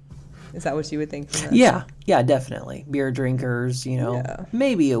 Is that what you would think? Yeah, definitely. Beer drinkers,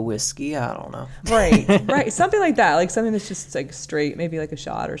 maybe a whiskey. I don't know. Right. Something like that. Like something that's just like straight, maybe like a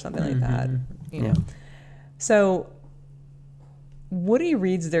shot or something like that. You know. So Woody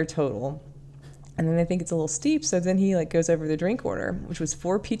reads their total, and then I think it's a little steep. So then he like goes over the drink order, which was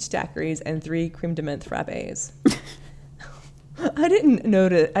 4 peach daiquiris and 3 creme de menthe frappes. I didn't even know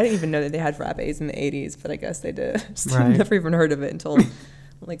that they had frappes in the 80s, but I guess they did. Never even heard of it until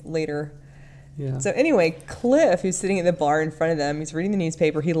like later. Yeah. So anyway, Cliff, who's sitting at the bar in front of them, he's reading the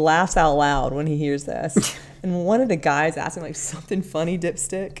newspaper. He laughs out loud when he hears this. And one of the guys asks him like, something funny,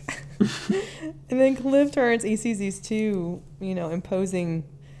 dipstick? And then Cliff turns, he sees these two, imposing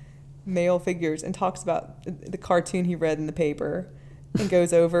male figures and talks about the cartoon he read in the paper and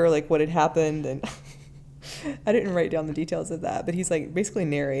goes over like what had happened. And I didn't write down the details of that, but he's like basically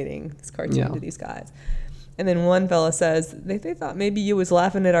narrating this cartoon to these guys. And then one fella says, they thought maybe you was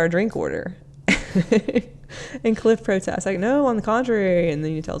laughing at our drink order. And Cliff protests, like, no, on the contrary. And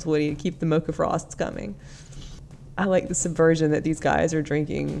then he tells Woody to keep the mocha frosts coming. I like the subversion that these guys are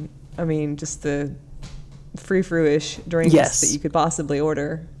drinking. I mean, just the frou-frou-ish drinks that you could possibly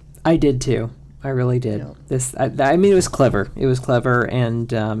order. I did too. I really did. Yeah. I mean, it was clever. It was clever, and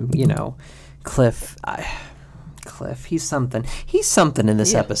Cliff, he's something. He's something in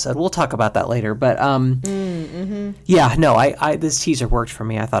this episode. We'll talk about that later. But yeah, no, I this teaser worked for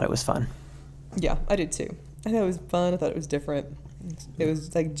me. I thought it was fun. Yeah, I did too. I thought it was fun. I thought it was different. It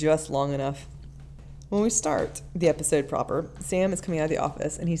was like just long enough. When we start the episode proper, Sam is coming out of the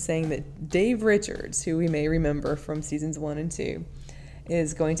office and he's saying that Dave Richards, who we may remember from seasons 1 and 2,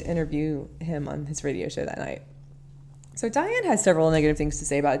 is going to interview him on his radio show that night. So Diane has several negative things to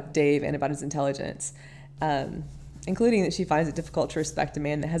say about Dave and about his intelligence, including that she finds it difficult to respect a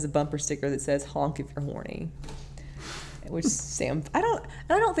man that has a bumper sticker that says "honk if you're horny." Which Sam, I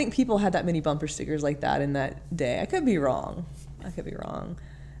don't think people had that many bumper stickers like that in that day. I could be wrong.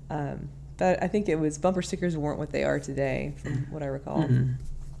 But I think it was bumper stickers weren't what they are today, from what I recall.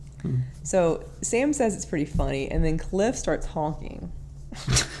 Mm-hmm. So Sam says it's pretty funny, and then Cliff starts honking.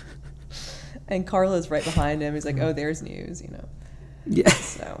 And Carla's right behind him. He's like, "Oh, there's news," Yeah.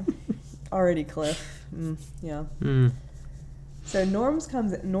 So already Cliff. Yeah. So Norm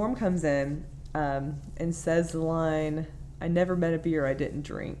comes in and says the line, "I never met a beer I didn't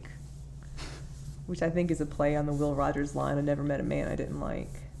drink," which I think is a play on the Will Rogers line, "I never met a man I didn't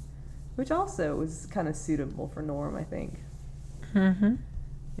like," which also was kind of suitable for Norm, I think. Mm-hmm.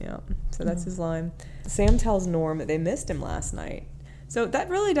 Yeah, so that's his line. Sam tells Norm that they missed him last night. So that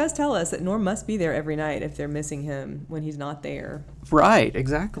really does tell us that Norm must be there every night if they're missing him when he's not there. Right,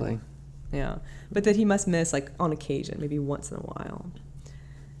 exactly. Yeah, but that he must miss, like, on occasion, maybe once in a while.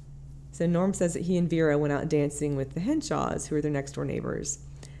 So Norm says that he and Vera went out dancing with the Henshaws, who are their next-door neighbors.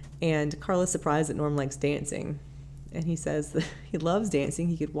 And Carla's surprised that Norm likes dancing. And he says that he loves dancing.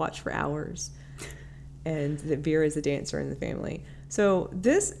 He could watch for hours. And that Vera is a dancer in the family. So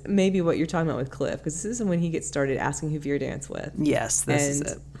this may be what you're talking about with Cliff, because this is when he gets started asking who Vera danced with. Yes, this is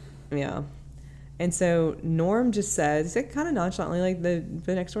it. Yeah. And so Norm just says, kind of nonchalantly, like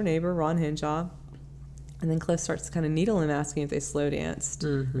the next-door neighbor, Ron Henshaw. And then Cliff starts to kind of needle him, asking if they slow danced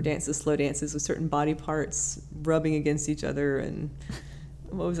or dances slow dances with certain body parts rubbing against each other, and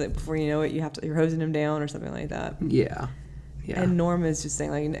what was it? Before you know it, you're hosing him down or something like that. Yeah. And Norm is just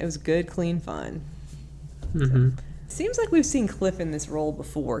saying, like, it was good, clean fun. So, seems like we've seen Cliff in this role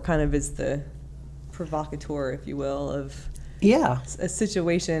before, kind of as the provocateur, if you will, of a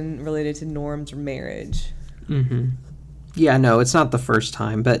situation related to Norm's marriage. Yeah, no, it's not the first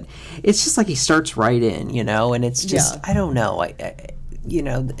time, but it's just like he starts right in, and it's just, I don't know,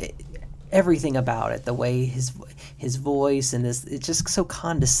 everything about it, the way his voice and this, it's just so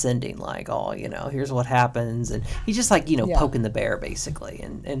condescending, like, oh, here's what happens, and he's just like, poking the bear, basically,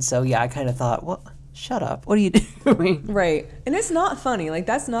 and so, I kind of thought, well, shut up, what are you doing? Right, and it's not funny, like,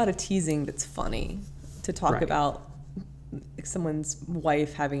 that's not a teasing that's funny, to talk about someone's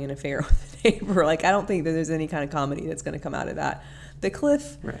wife having an affair with a neighbor. Like, I don't think that there's any kind of comedy that's going to come out of that. The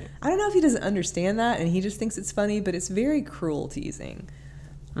Cliff, I don't know if he doesn't understand that and he just thinks it's funny, but it's very cruel teasing.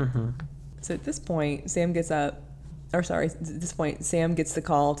 So at this point, Sam gets the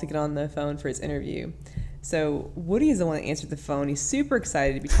call to get on the phone for his interview. So Woody is the one that answered the phone. He's super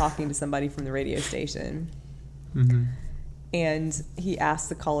excited to be talking to somebody from the radio station. And he asked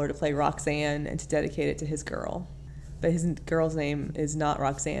the caller to play Roxanne and to dedicate it to his girl. But his girl's name is not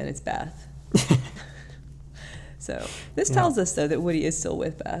Roxanne, it's Beth. So this tells us, though, that Woody is still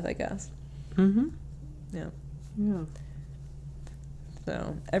with Beth, I guess. Yeah.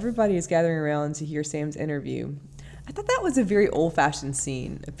 So everybody is gathering around to hear Sam's interview. I thought that was a very old-fashioned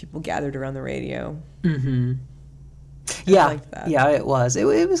scene of people gathered around the radio. Yeah, it was.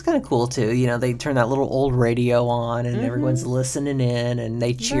 It was kind of cool, too. They turn that little old radio on, and everyone's listening in, and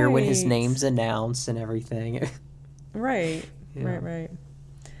they cheer when his name's announced and everything. Right.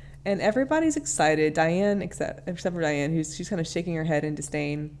 And everybody's excited. Diane, except for Diane, she's kind of shaking her head in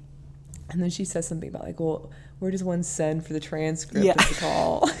disdain. And then she says something about, like, well, where does one send for the transcript of the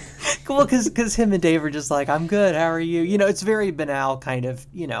call? Cool, because him and Dave are just like, I'm good, how are you? It's very banal kind of,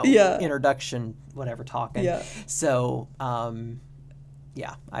 introduction, whatever, talking. So,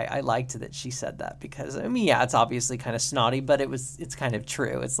 I liked that she said that because, it's obviously kind of snotty, but it's kind of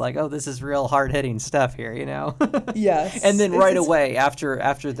true. It's like, oh, this is real hard-hitting stuff here, Yes. And then right away, after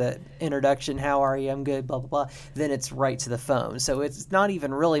the introduction, how are you? I'm good, blah, blah, blah, then it's right to the phone. So it's not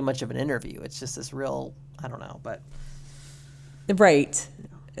even really much of an interview. It's just this real, I don't know, but... Right.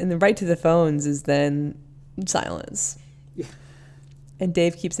 And the right to the phones is then silence. Yeah. And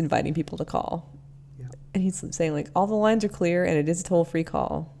Dave keeps inviting people to call. And he's saying, like, all the lines are clear and it is a toll-free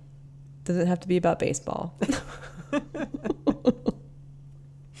call. Doesn't have to be about baseball.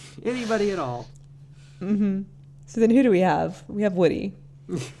 Anybody at all. So then who do we have? We have Woody.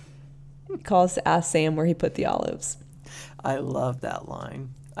 calls to ask Sam where he put the olives. I love that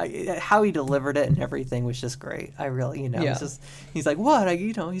line. How he delivered it and everything was just great. I really, Yeah. he's like, what?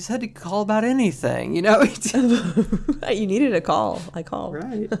 He said to call about anything, You needed a call. I called.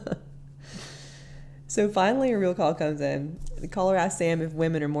 Right. So finally, a real call comes in. The caller asks Sam if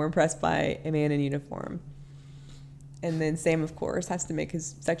women are more impressed by a man in uniform. And then Sam, of course, has to make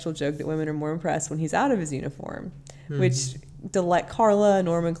his sexual joke that women are more impressed when he's out of his uniform, which Carla and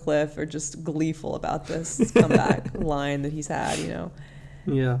Norman Cliff are just gleeful about this comeback line that he's had,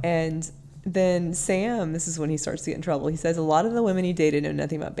 Yeah. And then Sam, this is when he starts to get in trouble. He says a lot of the women he dated know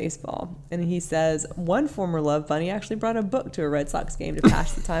nothing about baseball. And he says one former love bunny actually brought a book to a Red Sox game to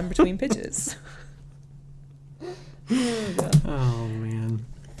pass the time between pitches. Oh, man.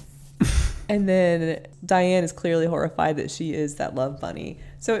 And then Diane is clearly horrified that she is that love bunny.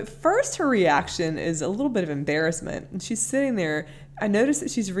 So at first her reaction is a little bit of embarrassment. And she's sitting there. I noticed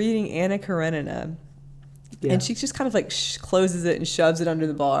that she's reading Anna Karenina. Yeah. And she just kind of like closes it and shoves it under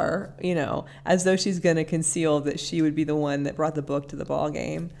the bar, as though she's going to conceal that she would be the one that brought the book to the ball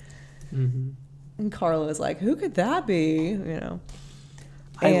game. Mm-hmm. And Carla is like, who could that be?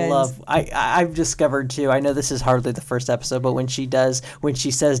 I've discovered too, I know this is hardly the first episode, but when she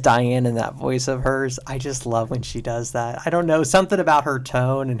says Diane in that voice of hers, I just love when she does that. I don't know, something about her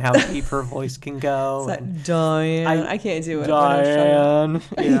tone and how deep her voice can go. It's like, Diane. I can't do it. Diane.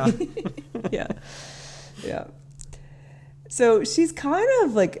 Yeah. Yeah. Yeah. So she's kind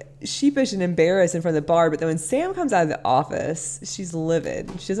of like sheepish and embarrassed in front of the bar, but then when Sam comes out of the office, she's livid.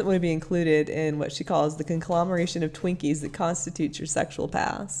 She doesn't want to be included in what she calls the conglomeration of Twinkies that constitutes your sexual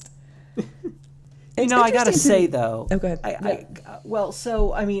past. I gotta say though. Oh, go ahead.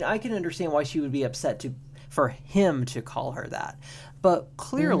 I can understand why she would be upset for him to call her that. But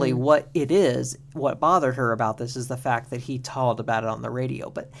clearly what bothered her about this is the fact that he told about it on the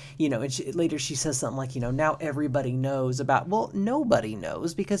radio. But, and later she says something like, now everybody knows about, well, nobody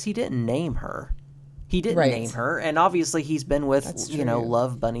knows because he didn't name her. He didn't name her. And obviously he's been with,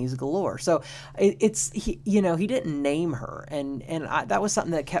 love bunnies galore. So he didn't name her. And that was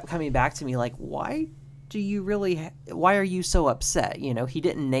something that kept coming back to me like, why are you so upset? He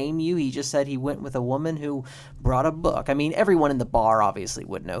didn't name you. He just said he went with a woman who brought a book. I mean, everyone in the bar obviously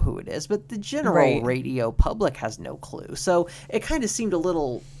would know who it is, but the general radio public has no clue. So it kind of seemed a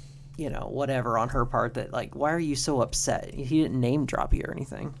little, whatever on her part that like, why are you so upset? He didn't name drop you or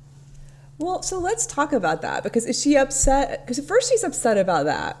anything. Well, so let's talk about that because is she upset? Because at first she's upset about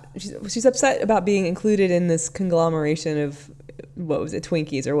that. She's upset about being included in this conglomeration of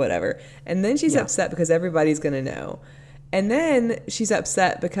Twinkies or whatever. And then she's upset because everybody's going to know. And then she's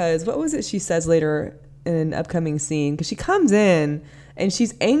upset because, what was it she says later in an upcoming scene? Because she comes in and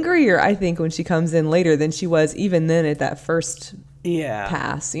she's angrier, I think, when she comes in later than she was even then at that first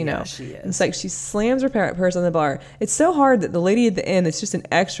pass, Yeah, she is. It's like she slams her purse on the bar. It's so hard that the lady at the end, it's just an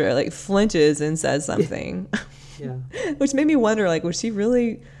extra, like flinches and says something. Yeah. Which made me wonder, like, was she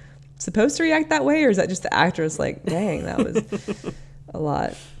really supposed to react that way, or is that just the actress like, dang, that was a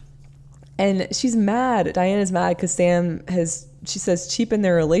lot? And she's mad. Diana's mad because Sam she says, cheapened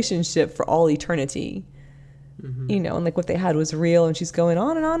their relationship for all eternity. Mm-hmm. And like what they had was real, and she's going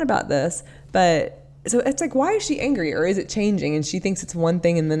on and on about this. But so it's like, why is she angry, or is it changing and she thinks it's one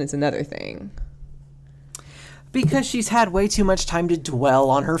thing and then it's another thing? Because she's had way too much time to dwell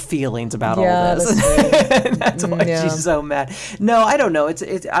on her feelings about all this. That's why she's so mad. No, I don't know.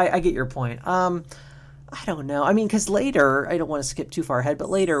 I get your point. I don't know. I mean, because later, I don't want to skip too far ahead, but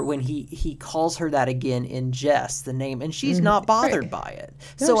later when he calls her that again in jest, the name, and she's not bothered by it.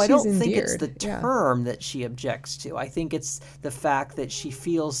 No, so I don't think it's the term that she objects to. I think it's the fact that she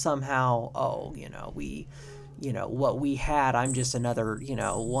feels somehow, what we had, I'm just another,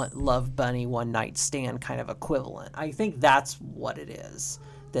 one love bunny, one night stand kind of equivalent. I think that's what it is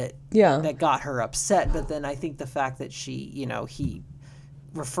that got her upset. But then I think the fact that he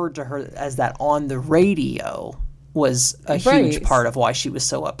referred to her as that on the radio was a huge part of why she was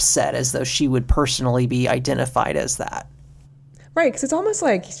so upset, as though she would personally be identified as that. Right, because it's almost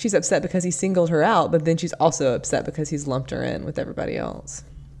like she's upset because he singled her out, but then she's also upset because he's lumped her in with everybody else.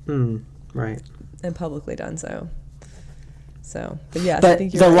 Right. And publicly done so. But yes, but I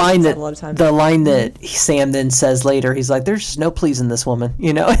think you're right. The line that Sam then says later, he's like, "There's just no pleasing this woman,"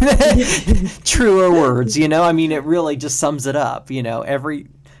 Truer words, I mean, it really just sums it up.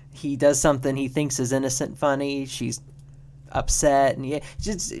 He does something he thinks is innocent, funny. She's upset, and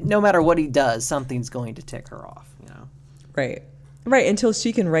just no matter what he does, something's going to tick her off. Right, until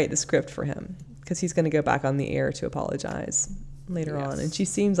she can write the script for him, because he's going to go back on the air to apologize later on, and it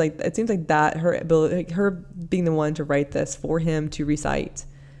seems like that her ability, her being the one to write this for him to recite,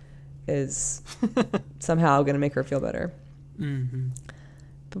 is somehow going to make her feel better. Mm-hmm.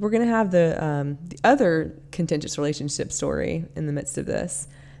 But we're going to have the other contentious relationship story in the midst of this.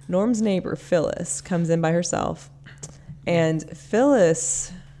 Norm's neighbor, Phyllis, comes in by herself, and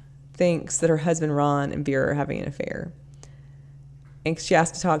Phyllis thinks that her husband, Ron, and Vera are having an affair. And she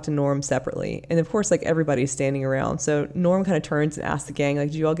has to talk to Norm separately. And, of course, like, everybody's standing around. So Norm kind of turns and asks the gang,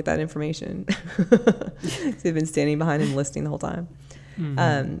 like, did you all get that information? So they've been standing behind him listening the whole time.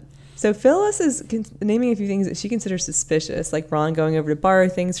 Mm-hmm. So Phyllis is naming a few things that she considers suspicious, like Ron going over to borrow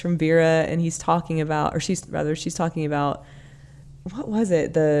things from Vera, and he's talking about, or she's talking about, what was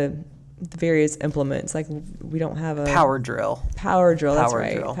it? The various implements. Like, we don't have a power drill. That's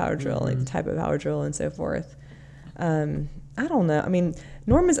right. Power drill, like the type of power drill and so forth. I don't know. I mean,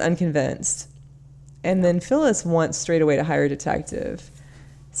 Norm is unconvinced, and then Phyllis wants straight away to hire a detective.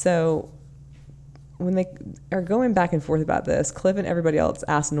 So when they are going back and forth about this, Cliff and everybody else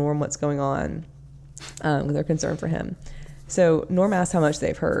ask Norm what's going on, because they're concerned for him. So Norm asks how much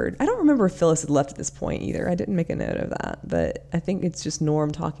they've heard. I don't remember if Phyllis had left at this point either. I didn't make a note of that, but I think it's just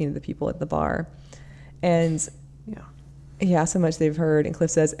Norm talking to the people at the bar. And he asks how much they've heard, and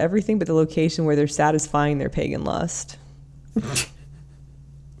Cliff says everything but the location where they're satisfying their pagan lust.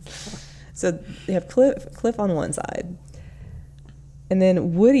 So they have Cliff on one side, and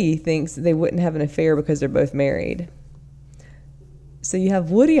then Woody thinks they wouldn't have an affair because they're both married. So you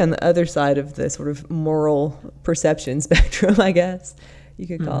have Woody on the other side of the sort of moral perception spectrum, I guess you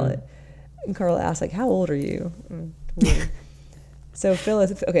could call it. And Carla asks, like, how old are you? So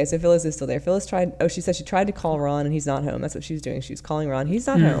Phyllis is still there. Phyllis she said she tried to call Ron, and he's not home. That's what she was doing. She was calling Ron. He's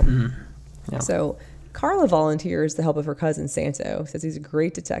not home. Yeah. So Carla volunteers the help of her cousin Santo. Says he's a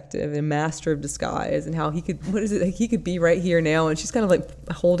great detective and master of disguise, and how he could be right here now. And she's kind of like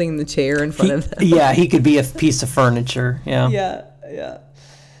holding the chair in front of them. Yeah, he could be a piece of furniture. Yeah. Yeah.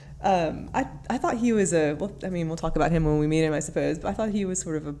 I thought he was we'll talk about him when we meet him, I suppose. But I thought he was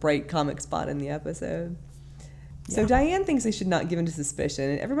sort of a bright comic spot in the episode. So Diane thinks they should not give in to suspicion,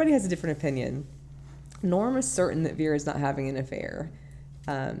 and everybody has a different opinion. Norm is certain that Vera's not having an affair.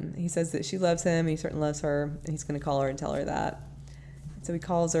 He says that she loves him, and he certainly loves her, and he's going to call her and tell her that. So he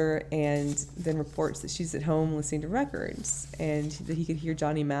calls her and then reports that she's at home listening to records, and that he could hear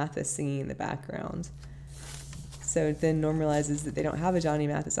Johnny Mathis singing in the background. So then Norm realizes that they don't have a Johnny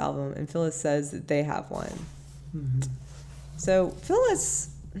Mathis album, and Phyllis says that they have one. Mm-hmm. So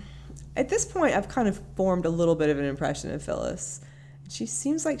Phyllis, at this point, I've kind of formed a little bit of an impression of Phyllis. She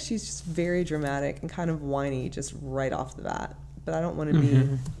seems like she's just very dramatic and kind of whiny just right off the bat. But I don't want to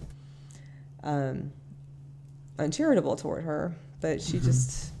be uncharitable toward her. But she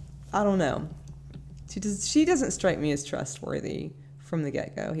just, I don't know. She doesn't strike me as trustworthy from the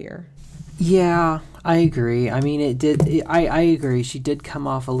get-go here. Yeah, I agree. I mean, I agree. She did come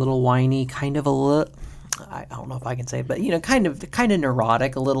off a little whiny, kind of a little, I don't know if I can say it, but, kind of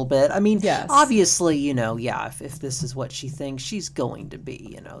neurotic a little bit. I mean, yes. Obviously, if this is what she thinks she's going to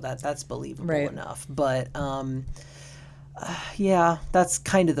be, that's believable enough. But, that's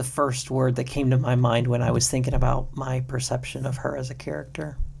kind of the first word that came to my mind when I was thinking about my perception of her as a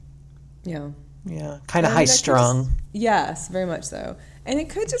character. Yeah. Yeah, kind of high-strung. Yes, very much so. And it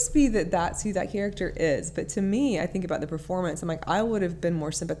could just be that that's who that character is. But to me, I think about the performance. I'm like, I would have been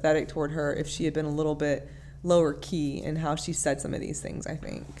more sympathetic toward her if she had been a little bit lower key in how she said some of these things, I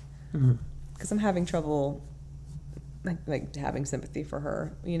think. Because I'm having trouble like having sympathy for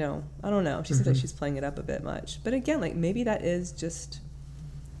her. I don't know. She seems like she's playing it up a bit much. But again, like, maybe that is just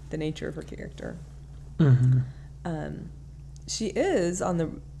the nature of her character. She is, on the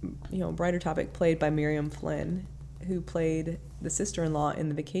brighter topic, played by Miriam Flynn, who played the sister-in-law in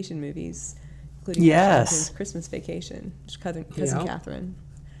the Vacation movies, including Christmas Vacation, cousin Catherine.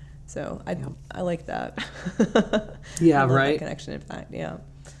 So I like that. Yeah, right. That connection, in fact, yeah.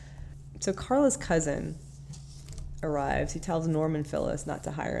 So Carla's cousin arrives. He tells Norm and Phyllis not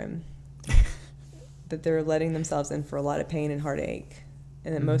to hire him, that they're letting themselves in for a lot of pain and heartache,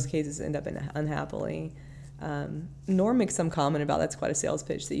 and in most cases end up unhappily. Norm makes some comment about that's quite a sales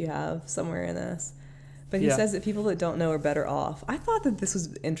pitch that you have somewhere in this. But he says that people that don't know are better off. I thought that this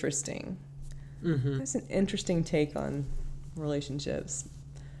was interesting. It's an interesting take on relationships.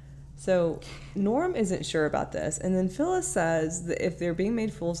 So Norm isn't sure about this. And then Phyllis says that if they're being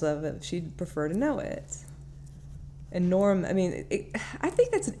made fools of, she'd prefer to know it. And Norm, I mean, I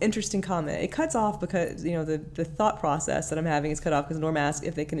think that's an interesting comment. It cuts off because, the thought process that I'm having is cut off because Norm asks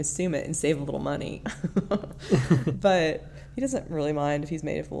if they can assume it and save a little money. But he doesn't really mind if he's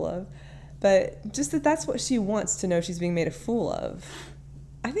made a fool of. But just that's what she wants to know she's being made a fool of.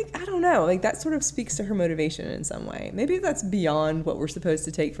 I don't know, like that sort of speaks to her motivation in some way. Maybe that's beyond what we're supposed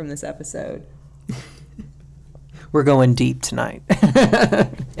to take from this episode. We're going deep tonight.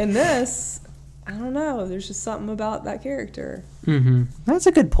 In this, I don't know, there's just something about that character. Mm-hmm. That's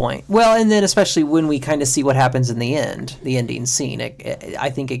a good point. Well, and then especially when we kind of see what happens in the end, the ending scene, I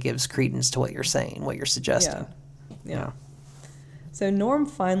think it gives credence to what you're saying, what you're suggesting. Yeah. So Norm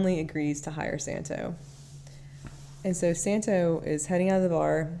finally agrees to hire Santo. And so Santo is heading out of the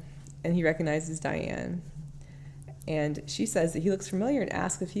bar, and he recognizes Diane. And she says that he looks familiar and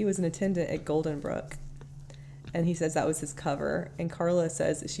asks if he was an attendant at Golden Brook. And he says that was his cover. And Carla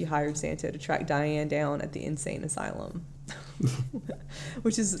says that she hired Santo to track Diane down at the insane asylum,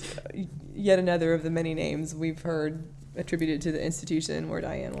 which is yet another of the many names we've heard attributed to the institution where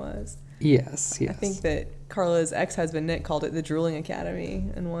Diane was. Yes. I think that Carla's ex-husband, Nick, called it the Drooling Academy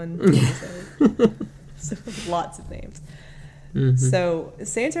in one episode. So lots of names. Mm-hmm. So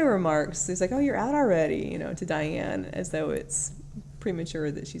Santo remarks, he's like, "Oh, you're out already," to Diane, as though it's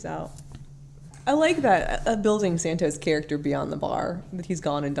premature that she's out. I like that, building Santo's character beyond the bar, that he's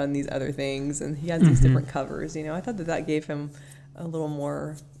gone and done these other things, and he has these different covers. I thought that gave him a little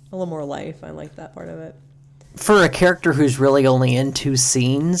more life. I like that part of it. For a character who's really only in 2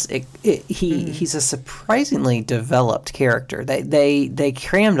 scenes, he's a surprisingly developed character. They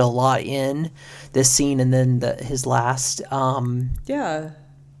crammed a lot in this scene, and then his last. Yeah.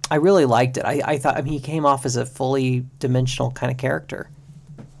 I really liked it. I thought he came off as a fully dimensional kind of character.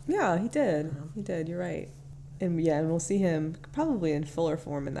 Yeah, he did. You're right. And we'll see him probably in fuller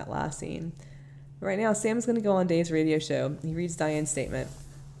form in that last scene. Right now, Sam's going to go on Dave's radio show. He reads Diane's statement,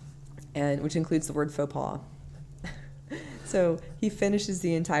 which includes the word faux pas. So he finishes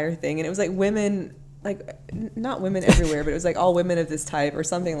the entire thing, and it was like women, like not women everywhere, but it was like all women of this type or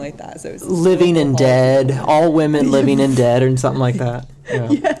something like that. So it's living and dead, all women living and dead, or something like that. Yeah.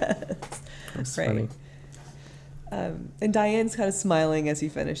 Yes, that's right. Funny. And Diane's kind of smiling as he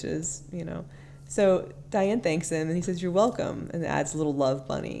finishes, So Diane thanks him, and he says, "You're welcome," and adds a little love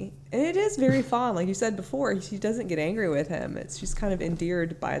bunny. And it is very fond, like you said before. She doesn't get angry with him. She's kind of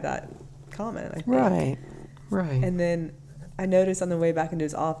endeared by that comment, I think. Right. And then I noticed on the way back into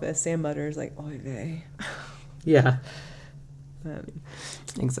his office, Sam mutters like, "Oy vey." Yeah.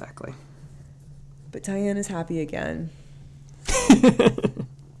 Exactly. But Diane is happy again.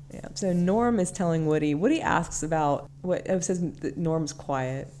 Yeah. So Norm is telling Woody. Woody asks about says that Norm's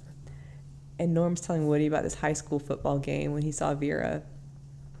quiet, and Norm's telling Woody about this high school football game when he saw Vera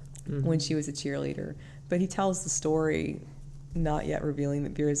when she was a cheerleader. But he tells the story, not yet revealing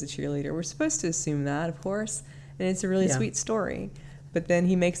that Vera's a cheerleader. We're supposed to assume that, of course, and it's a really sweet story. But then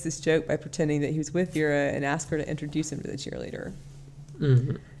he makes this joke by pretending that he was with Vera and asks her to introduce him to the cheerleader.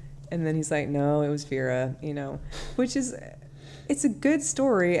 Mm-hmm. And then he's like, "No, it was Vera," which is, it's a good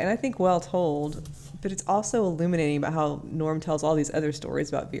story, and I think well told, but it's also illuminating about how Norm tells all these other stories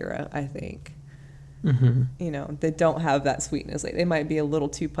about Vera, I think. Mm-hmm. They don't have that sweetness. Like, they might be a little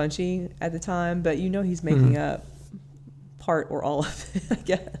too punchy at the time, but he's making up part or all of it, I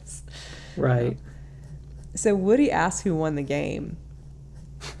guess. Right. So Woody asks who won the game.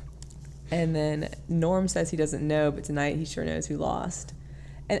 And then Norm says he doesn't know, but tonight he sure knows who lost.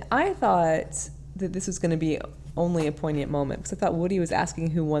 And I thought that this was going to be only a poignant moment, because I thought Woody was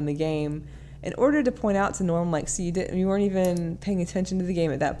asking who won the game in order to point out to Norm, like, see, you weren't even paying attention to the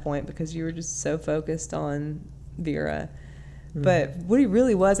game at that point because you were just so focused on Vera. But Woody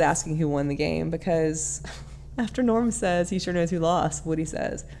really was asking who won the game, because after Norm says he sure knows who lost, Woody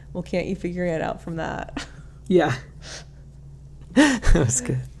says, "Well, can't you figure it out from that?" Yeah. That was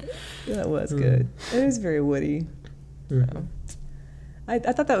good. That was good. It was very Woody. So, I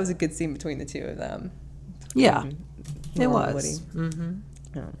thought that was a good scene between the two of them. Yeah, it was. Mm-hmm.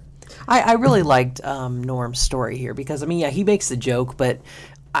 Yeah. I really liked Norm's story here because, he makes the joke, but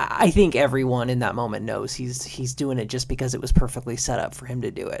I think everyone in that moment knows he's doing it just because it was perfectly set up for him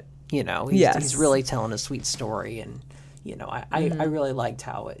to do it. He's really telling a sweet story, and I really liked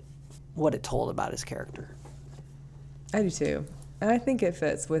what it told about his character. I do too, and I think it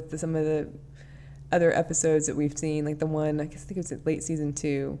fits with some of the other episodes that we've seen, like the one I think it was late season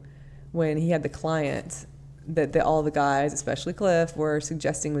 2, when he had the client that all the guys, especially Cliff, were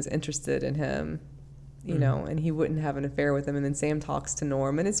suggesting was interested in him. And he wouldn't have an affair with him. And then Sam talks to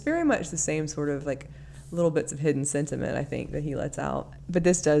Norm, and it's very much the same sort of like little bits of hidden sentiment, I think, that he lets out. But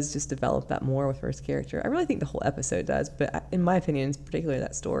this does just develop that more with his character. I really think the whole episode does, but in my opinion, it's particularly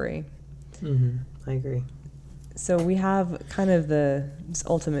that story. I agree. So we have kind of this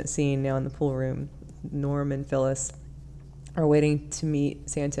ultimate scene now in the pool room. Norm and Phyllis are waiting to meet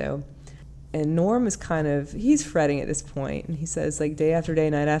Santo. And Norm is he's fretting at this point. And he says, like, day after day,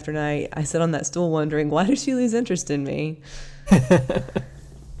 night after night, I sit on that stool wondering, why did she lose interest in me?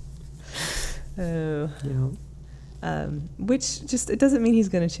 Oh. Yeah. Which just, it doesn't mean he's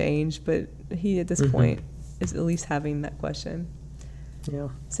going to change, but he, at this point, is at least having that question. Yeah.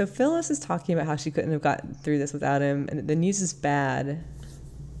 So Phyllis is talking about how she couldn't have gotten through this without him, and the news is bad.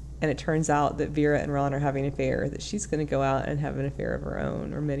 And it turns out that Vera and Ron are having an affair, that she's going to go out and have an affair of her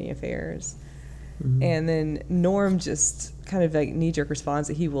own, or many affairs. And then Norm just kind of like knee-jerk responds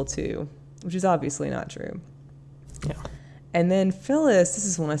that he will too, which is obviously not true. Yeah. And then Phyllis, this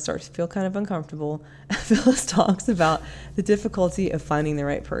is when I start to feel kind of uncomfortable. Phyllis talks about the difficulty of finding the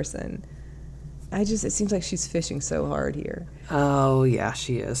right person. It seems like she's fishing so hard here. Oh, yeah,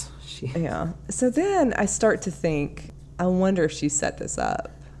 she is. Yeah. So then I start to think, I wonder if she set this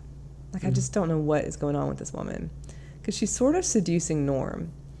up. Like, I just don't know what is going on with this woman. Because she's sort of seducing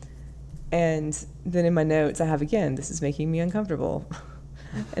Norm. And then in my notes, I have, again, this is making me uncomfortable.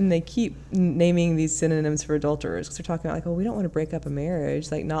 And they keep naming these synonyms for adulterers. Because they're talking about, like, oh, we don't want to break up a marriage.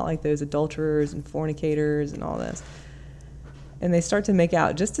 Like, not like those adulterers and fornicators and all this. And they start to make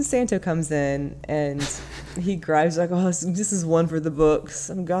out just as Santo comes in. And he grabs, like, oh, this is one for the books.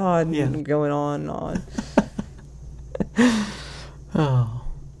 Oh, God. Yeah. And going on and on. Oh.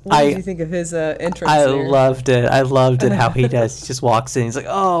 What did you think of his entrance I there? loved it. I loved it how he does. He just walks in. He's like,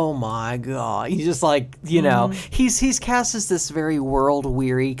 oh, my God. He's just like, you know, he's cast as this very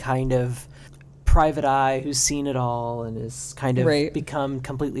world-weary kind of private eye who's seen it all and is kind of become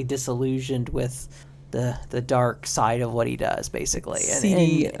completely disillusioned with the dark side of what he does, basically.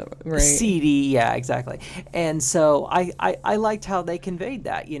 Seedy, right. Seedy, yeah, exactly. And so I liked how they conveyed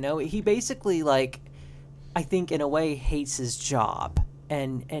that, you know. He basically, like, I think in a way hates his job.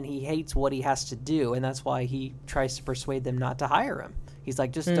 And he hates what he has to do, and that's why he tries to persuade them not to hire him. He's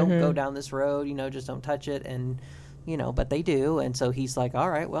like, just don't go down this road, you know, just don't touch it, and, you know, but they do, and so he's like, all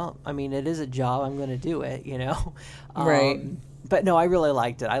right, well, I mean, it is a job, I'm going to do it, you know? Right. But no, I really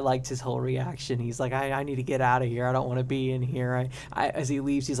liked it. I liked his whole reaction. He's like, I need to get out of here. I don't want to be in here. As he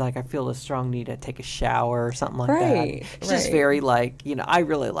leaves, he's like, I feel a strong need to take a shower or something like that. It's just very like, you know, I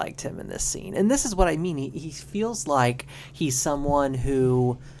really liked him in this scene. And this is what I mean. He feels like he's someone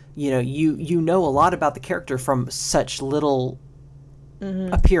who, you know, you know a lot about the character from such little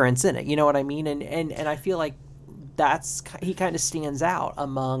appearance in it. You know what I mean? And I feel like he kind of stands out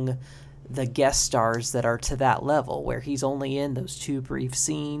among the guest stars that are to that level, where he's only in those 2 brief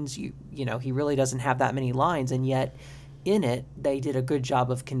scenes. You know, he really doesn't have that many lines, and yet in it they did a good job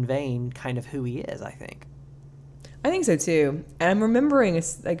of conveying kind of who he is, I think. I think so too. And I'm remembering,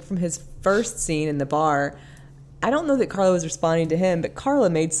 like, from his first scene in the bar, I don't know that Carla was responding to him, but Carla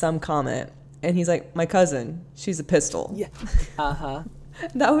made some comment, and he's like, my cousin, she's a pistol. Yeah.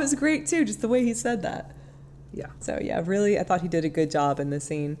 That was great too, just the way he said that. Yeah. So yeah, really, I thought he did a good job in this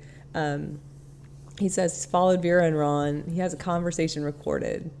scene. He says he's followed Vera and Ron. He has a conversation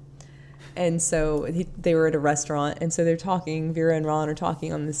recorded. And so they were at a restaurant, and so they're talking, Vera and Ron are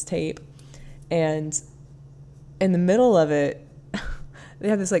talking on this tape. And in the middle of it, they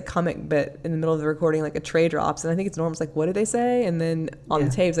have this, like, comic bit in the middle of the recording, like a tray drops, and I think it's Norm's like, what did they say? And then on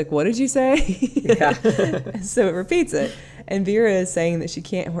the tape's like, what did you say? Yeah. So it repeats it. And Vera is saying that she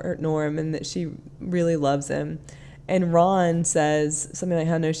can't hurt Norm and that she really loves him. And Ron says something like,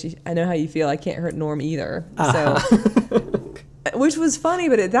 I know how you feel. I can't hurt Norm either. So, which was funny,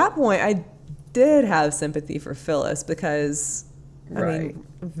 but at that point, I did have sympathy for Phyllis because, I mean,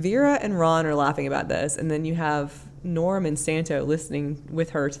 Vera and Ron are laughing about this, and then you have Norm and Santo listening with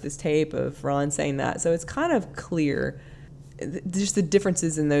her to this tape of Ron saying that. So it's kind of clear just the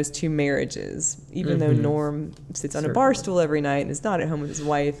differences in those 2 marriages, even though Norm sits on a bar stool every night and is not at home with his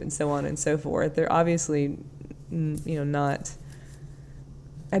wife and so on and so forth. They're obviously, you know, not.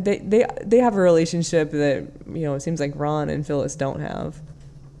 They have a relationship that, you know, it seems like Ron and Phyllis don't have.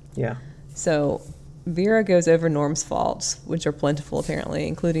 Yeah. So Vera goes over Norm's faults, which are plentiful apparently,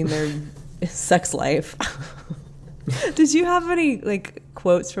 including their sex life. Did you have any, like,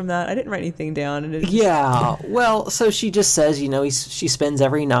 quotes from that? I didn't write anything down. And yeah. Well, so she just says, you know, he spends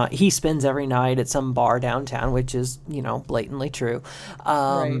every night at some bar downtown, which is, you know, blatantly true.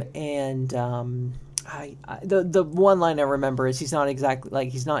 And the one line I remember is he's not exactly like,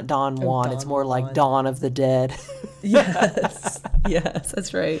 he's not Don Juan. It's more like Dawn of the Dead. Yes,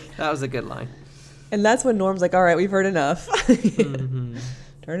 that's right. That was a good line. And that's when Norm's like, all right, we've heard enough.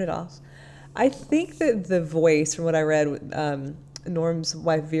 Turn it off. I think that the voice, from what I read, Norm's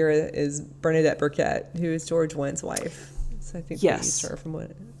wife Vera is Bernadette Burkett, who is George Wendt's wife. So I think they used her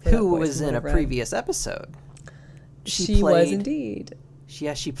who was in a previous episode. She was indeed.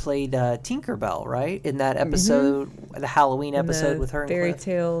 She played Tinkerbell, right? In that episode, the Halloween episode with her and Fairy Cliff.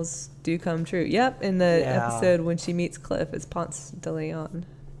 tales do come true. Yep, in the episode when she meets Cliff as Ponce de Leon.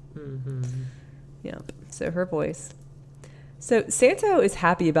 Mm-hmm. Yep, so her voice. So Santo is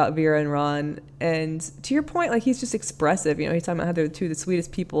happy about Vera and Ron, and to your point, like, he's just expressive. You know, he's talking about how they're two of the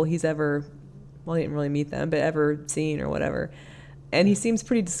sweetest people he's ever, well, he didn't really meet them, but ever seen or whatever. And he seems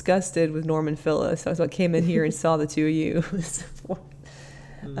pretty disgusted with Norm and Phyllis. So I came in here and saw the two of you.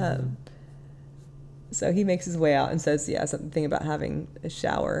 So he makes his way out and says, something about having a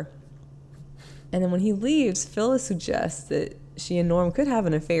shower. And then when he leaves, Phyllis suggests that she and Norm could have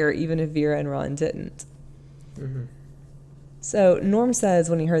an affair even if Vera and Ron didn't. Mm-hmm. So Norm says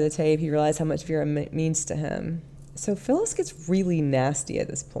when he heard the tape, he realized how much Vera means to him. So Phyllis gets really nasty at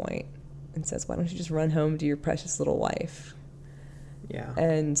this point and says, why don't you just run home to your precious little wife? Yeah.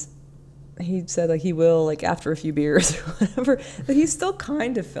 And he said, like, he will, like, after a few beers or whatever. But he's still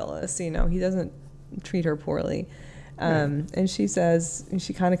kind to Phyllis, you know. He doesn't treat her poorly. And she says, and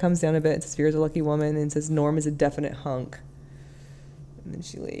she kind of comes down a bit and says Vera's a lucky woman and says Norm is a definite hunk. And then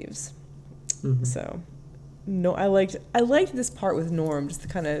she leaves. Mm-hmm. So... No, I liked this part with Norm, just the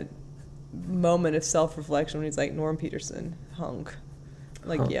kind of moment of self-reflection when he's like, Norm Peterson, hunk.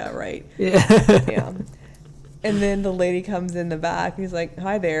 Like, hunk. Yeah, right. Yeah. Yeah. And then the lady comes in the back, and he's like,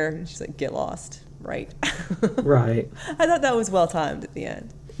 hi there. And she's like, get lost. Right. Right. I thought that was well-timed at the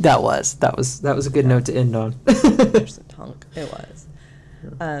end. That was a good note to end on. Peterson, hunk. It was.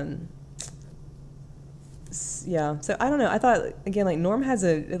 Yeah. So, I don't know. I thought, again, like, Norm has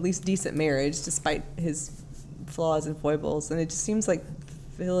a at least decent marriage, despite his flaws and foibles, and it just seems like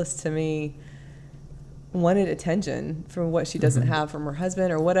Phyllis to me wanted attention from what she doesn't have from her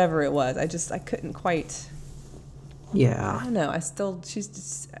husband or whatever it was. I couldn't quite. Yeah. I don't know. There's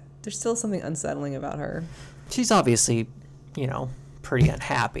still something unsettling about her. She's obviously, you know, pretty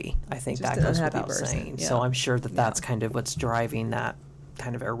unhappy. I think Just that an goes without unhappy person. saying. Yeah. So I'm sure that's kind of what's driving that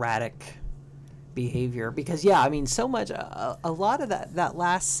kind of erratic behavior, because I mean, so much a lot of that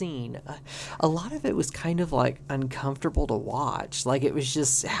last scene, a lot of it was kind of like uncomfortable to watch. Like, it was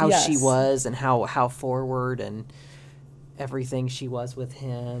just how she was and how forward and everything she was with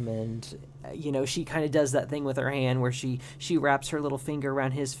him, and you know, she kind of does that thing with her hand where she wraps her little finger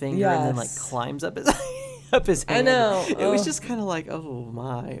around his finger and then like climbs up his up his hand. I know. It was just kind of like, oh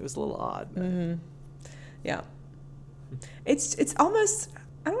my, it was a little odd. Mm-hmm. Yeah, it's almost,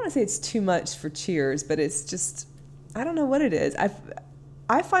 I don't want to say it's too much for Cheers, but it's just, I don't know what it is.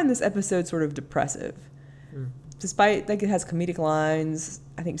 I find this episode sort of depressive. Despite, like, it has comedic lines.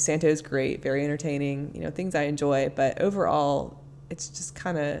 I think Santo's great, very entertaining, you know, things I enjoy. But overall, it's just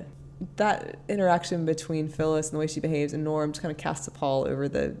kind of that interaction between Phyllis and the way she behaves and Norm just kind of casts a pall over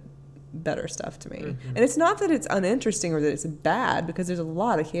the better stuff to me. Mm-hmm. And it's not that it's uninteresting or that it's bad, because there's a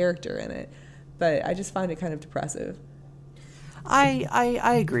lot of character in it. But I just find it kind of depressive.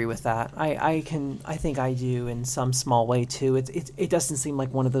 I agree with that. I think I do in some small way too. It doesn't seem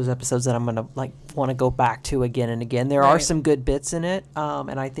like one of those episodes that I'm gonna like want to go back to again and again. There are some good bits in it,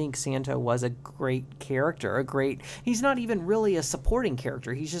 and I think Santo was a great character. He's not even really a supporting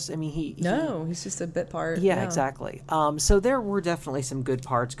character. He's just, I mean, he's just a bit part. Yeah, exactly. So there were definitely some good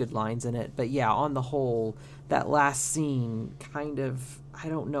parts, good lines in it. But yeah, on the whole, that last scene kind of, I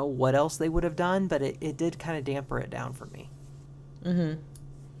don't know what else they would have done, but it did kind of damper it down for me. Mm-hmm.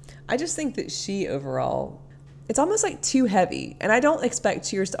 I just think that she overall, it's almost like too heavy. And I don't expect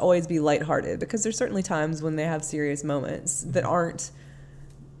Cheers to always be lighthearted, because there's certainly times when they have serious moments that aren't,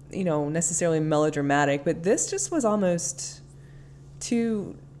 you know, necessarily melodramatic. But this just was almost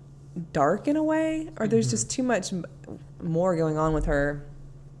too dark in a way, or there's just too much more going on with her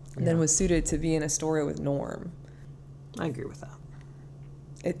than was suited to be in a story with Norm. I agree with that.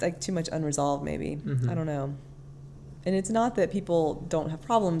 It's like too much unresolved, maybe. Mm-hmm. I don't know. And it's not that people don't have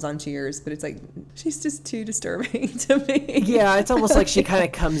problems on Cheers, but it's like, she's just too disturbing to me. Yeah, it's almost like she kind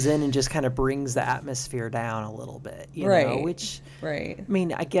of comes in and just kind of brings the atmosphere down a little bit, you know, which, I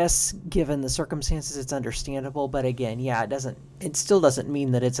mean, I guess given the circumstances, it's understandable. But again, it still doesn't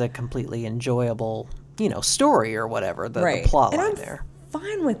mean that it's a completely enjoyable, you know, story or whatever, the plot line there.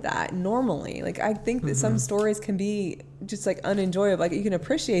 Fine with that normally. Like, I think that some stories can be just like unenjoyable. Like, you can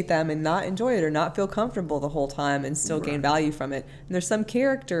appreciate them and not enjoy it or not feel comfortable the whole time and still gain value from it. And there's some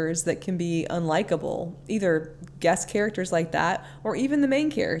characters that can be unlikable, either guest characters like that, or even the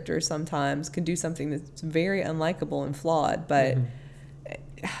main characters sometimes can do something that's very unlikable and flawed. But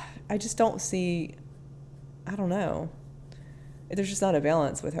I just don't see, I don't know. There's just not a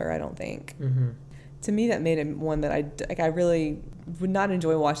balance with her, I don't think. To me, that made it one that I really would not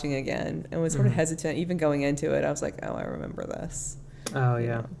enjoy watching again, and was sort of hesitant even going into it. I was like, oh, I remember this. Oh,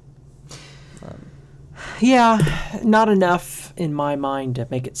 yeah. Yeah, not enough in my mind to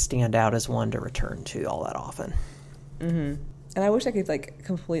make it stand out as one to return to all that often. Mm-hmm. And I wish I could like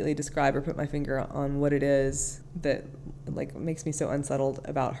completely describe or put my finger on what it is that like makes me so unsettled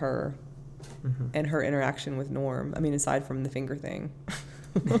about her and her interaction with Norm. I mean, aside from the finger thing.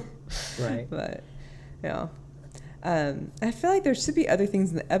 Right. But yeah. I feel like there should be other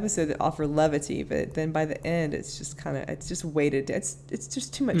things in the episode that offer levity, but then by the end, it's just weighted. It's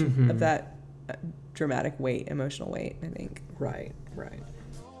just too much of that dramatic weight, emotional weight, I think. Right.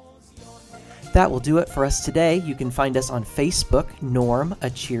 That will do it for us today. You can find us on Facebook, Norm, a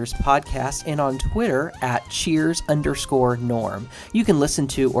Cheers podcast, and on Twitter at Cheers_Norm. You can listen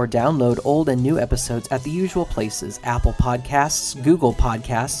to or download old and new episodes at the usual places: Apple Podcasts, Google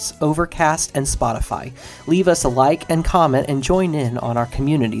Podcasts, Overcast, and Spotify. Leave us a like and comment and join in on our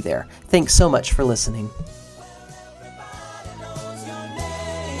community there. Thanks so much for listening.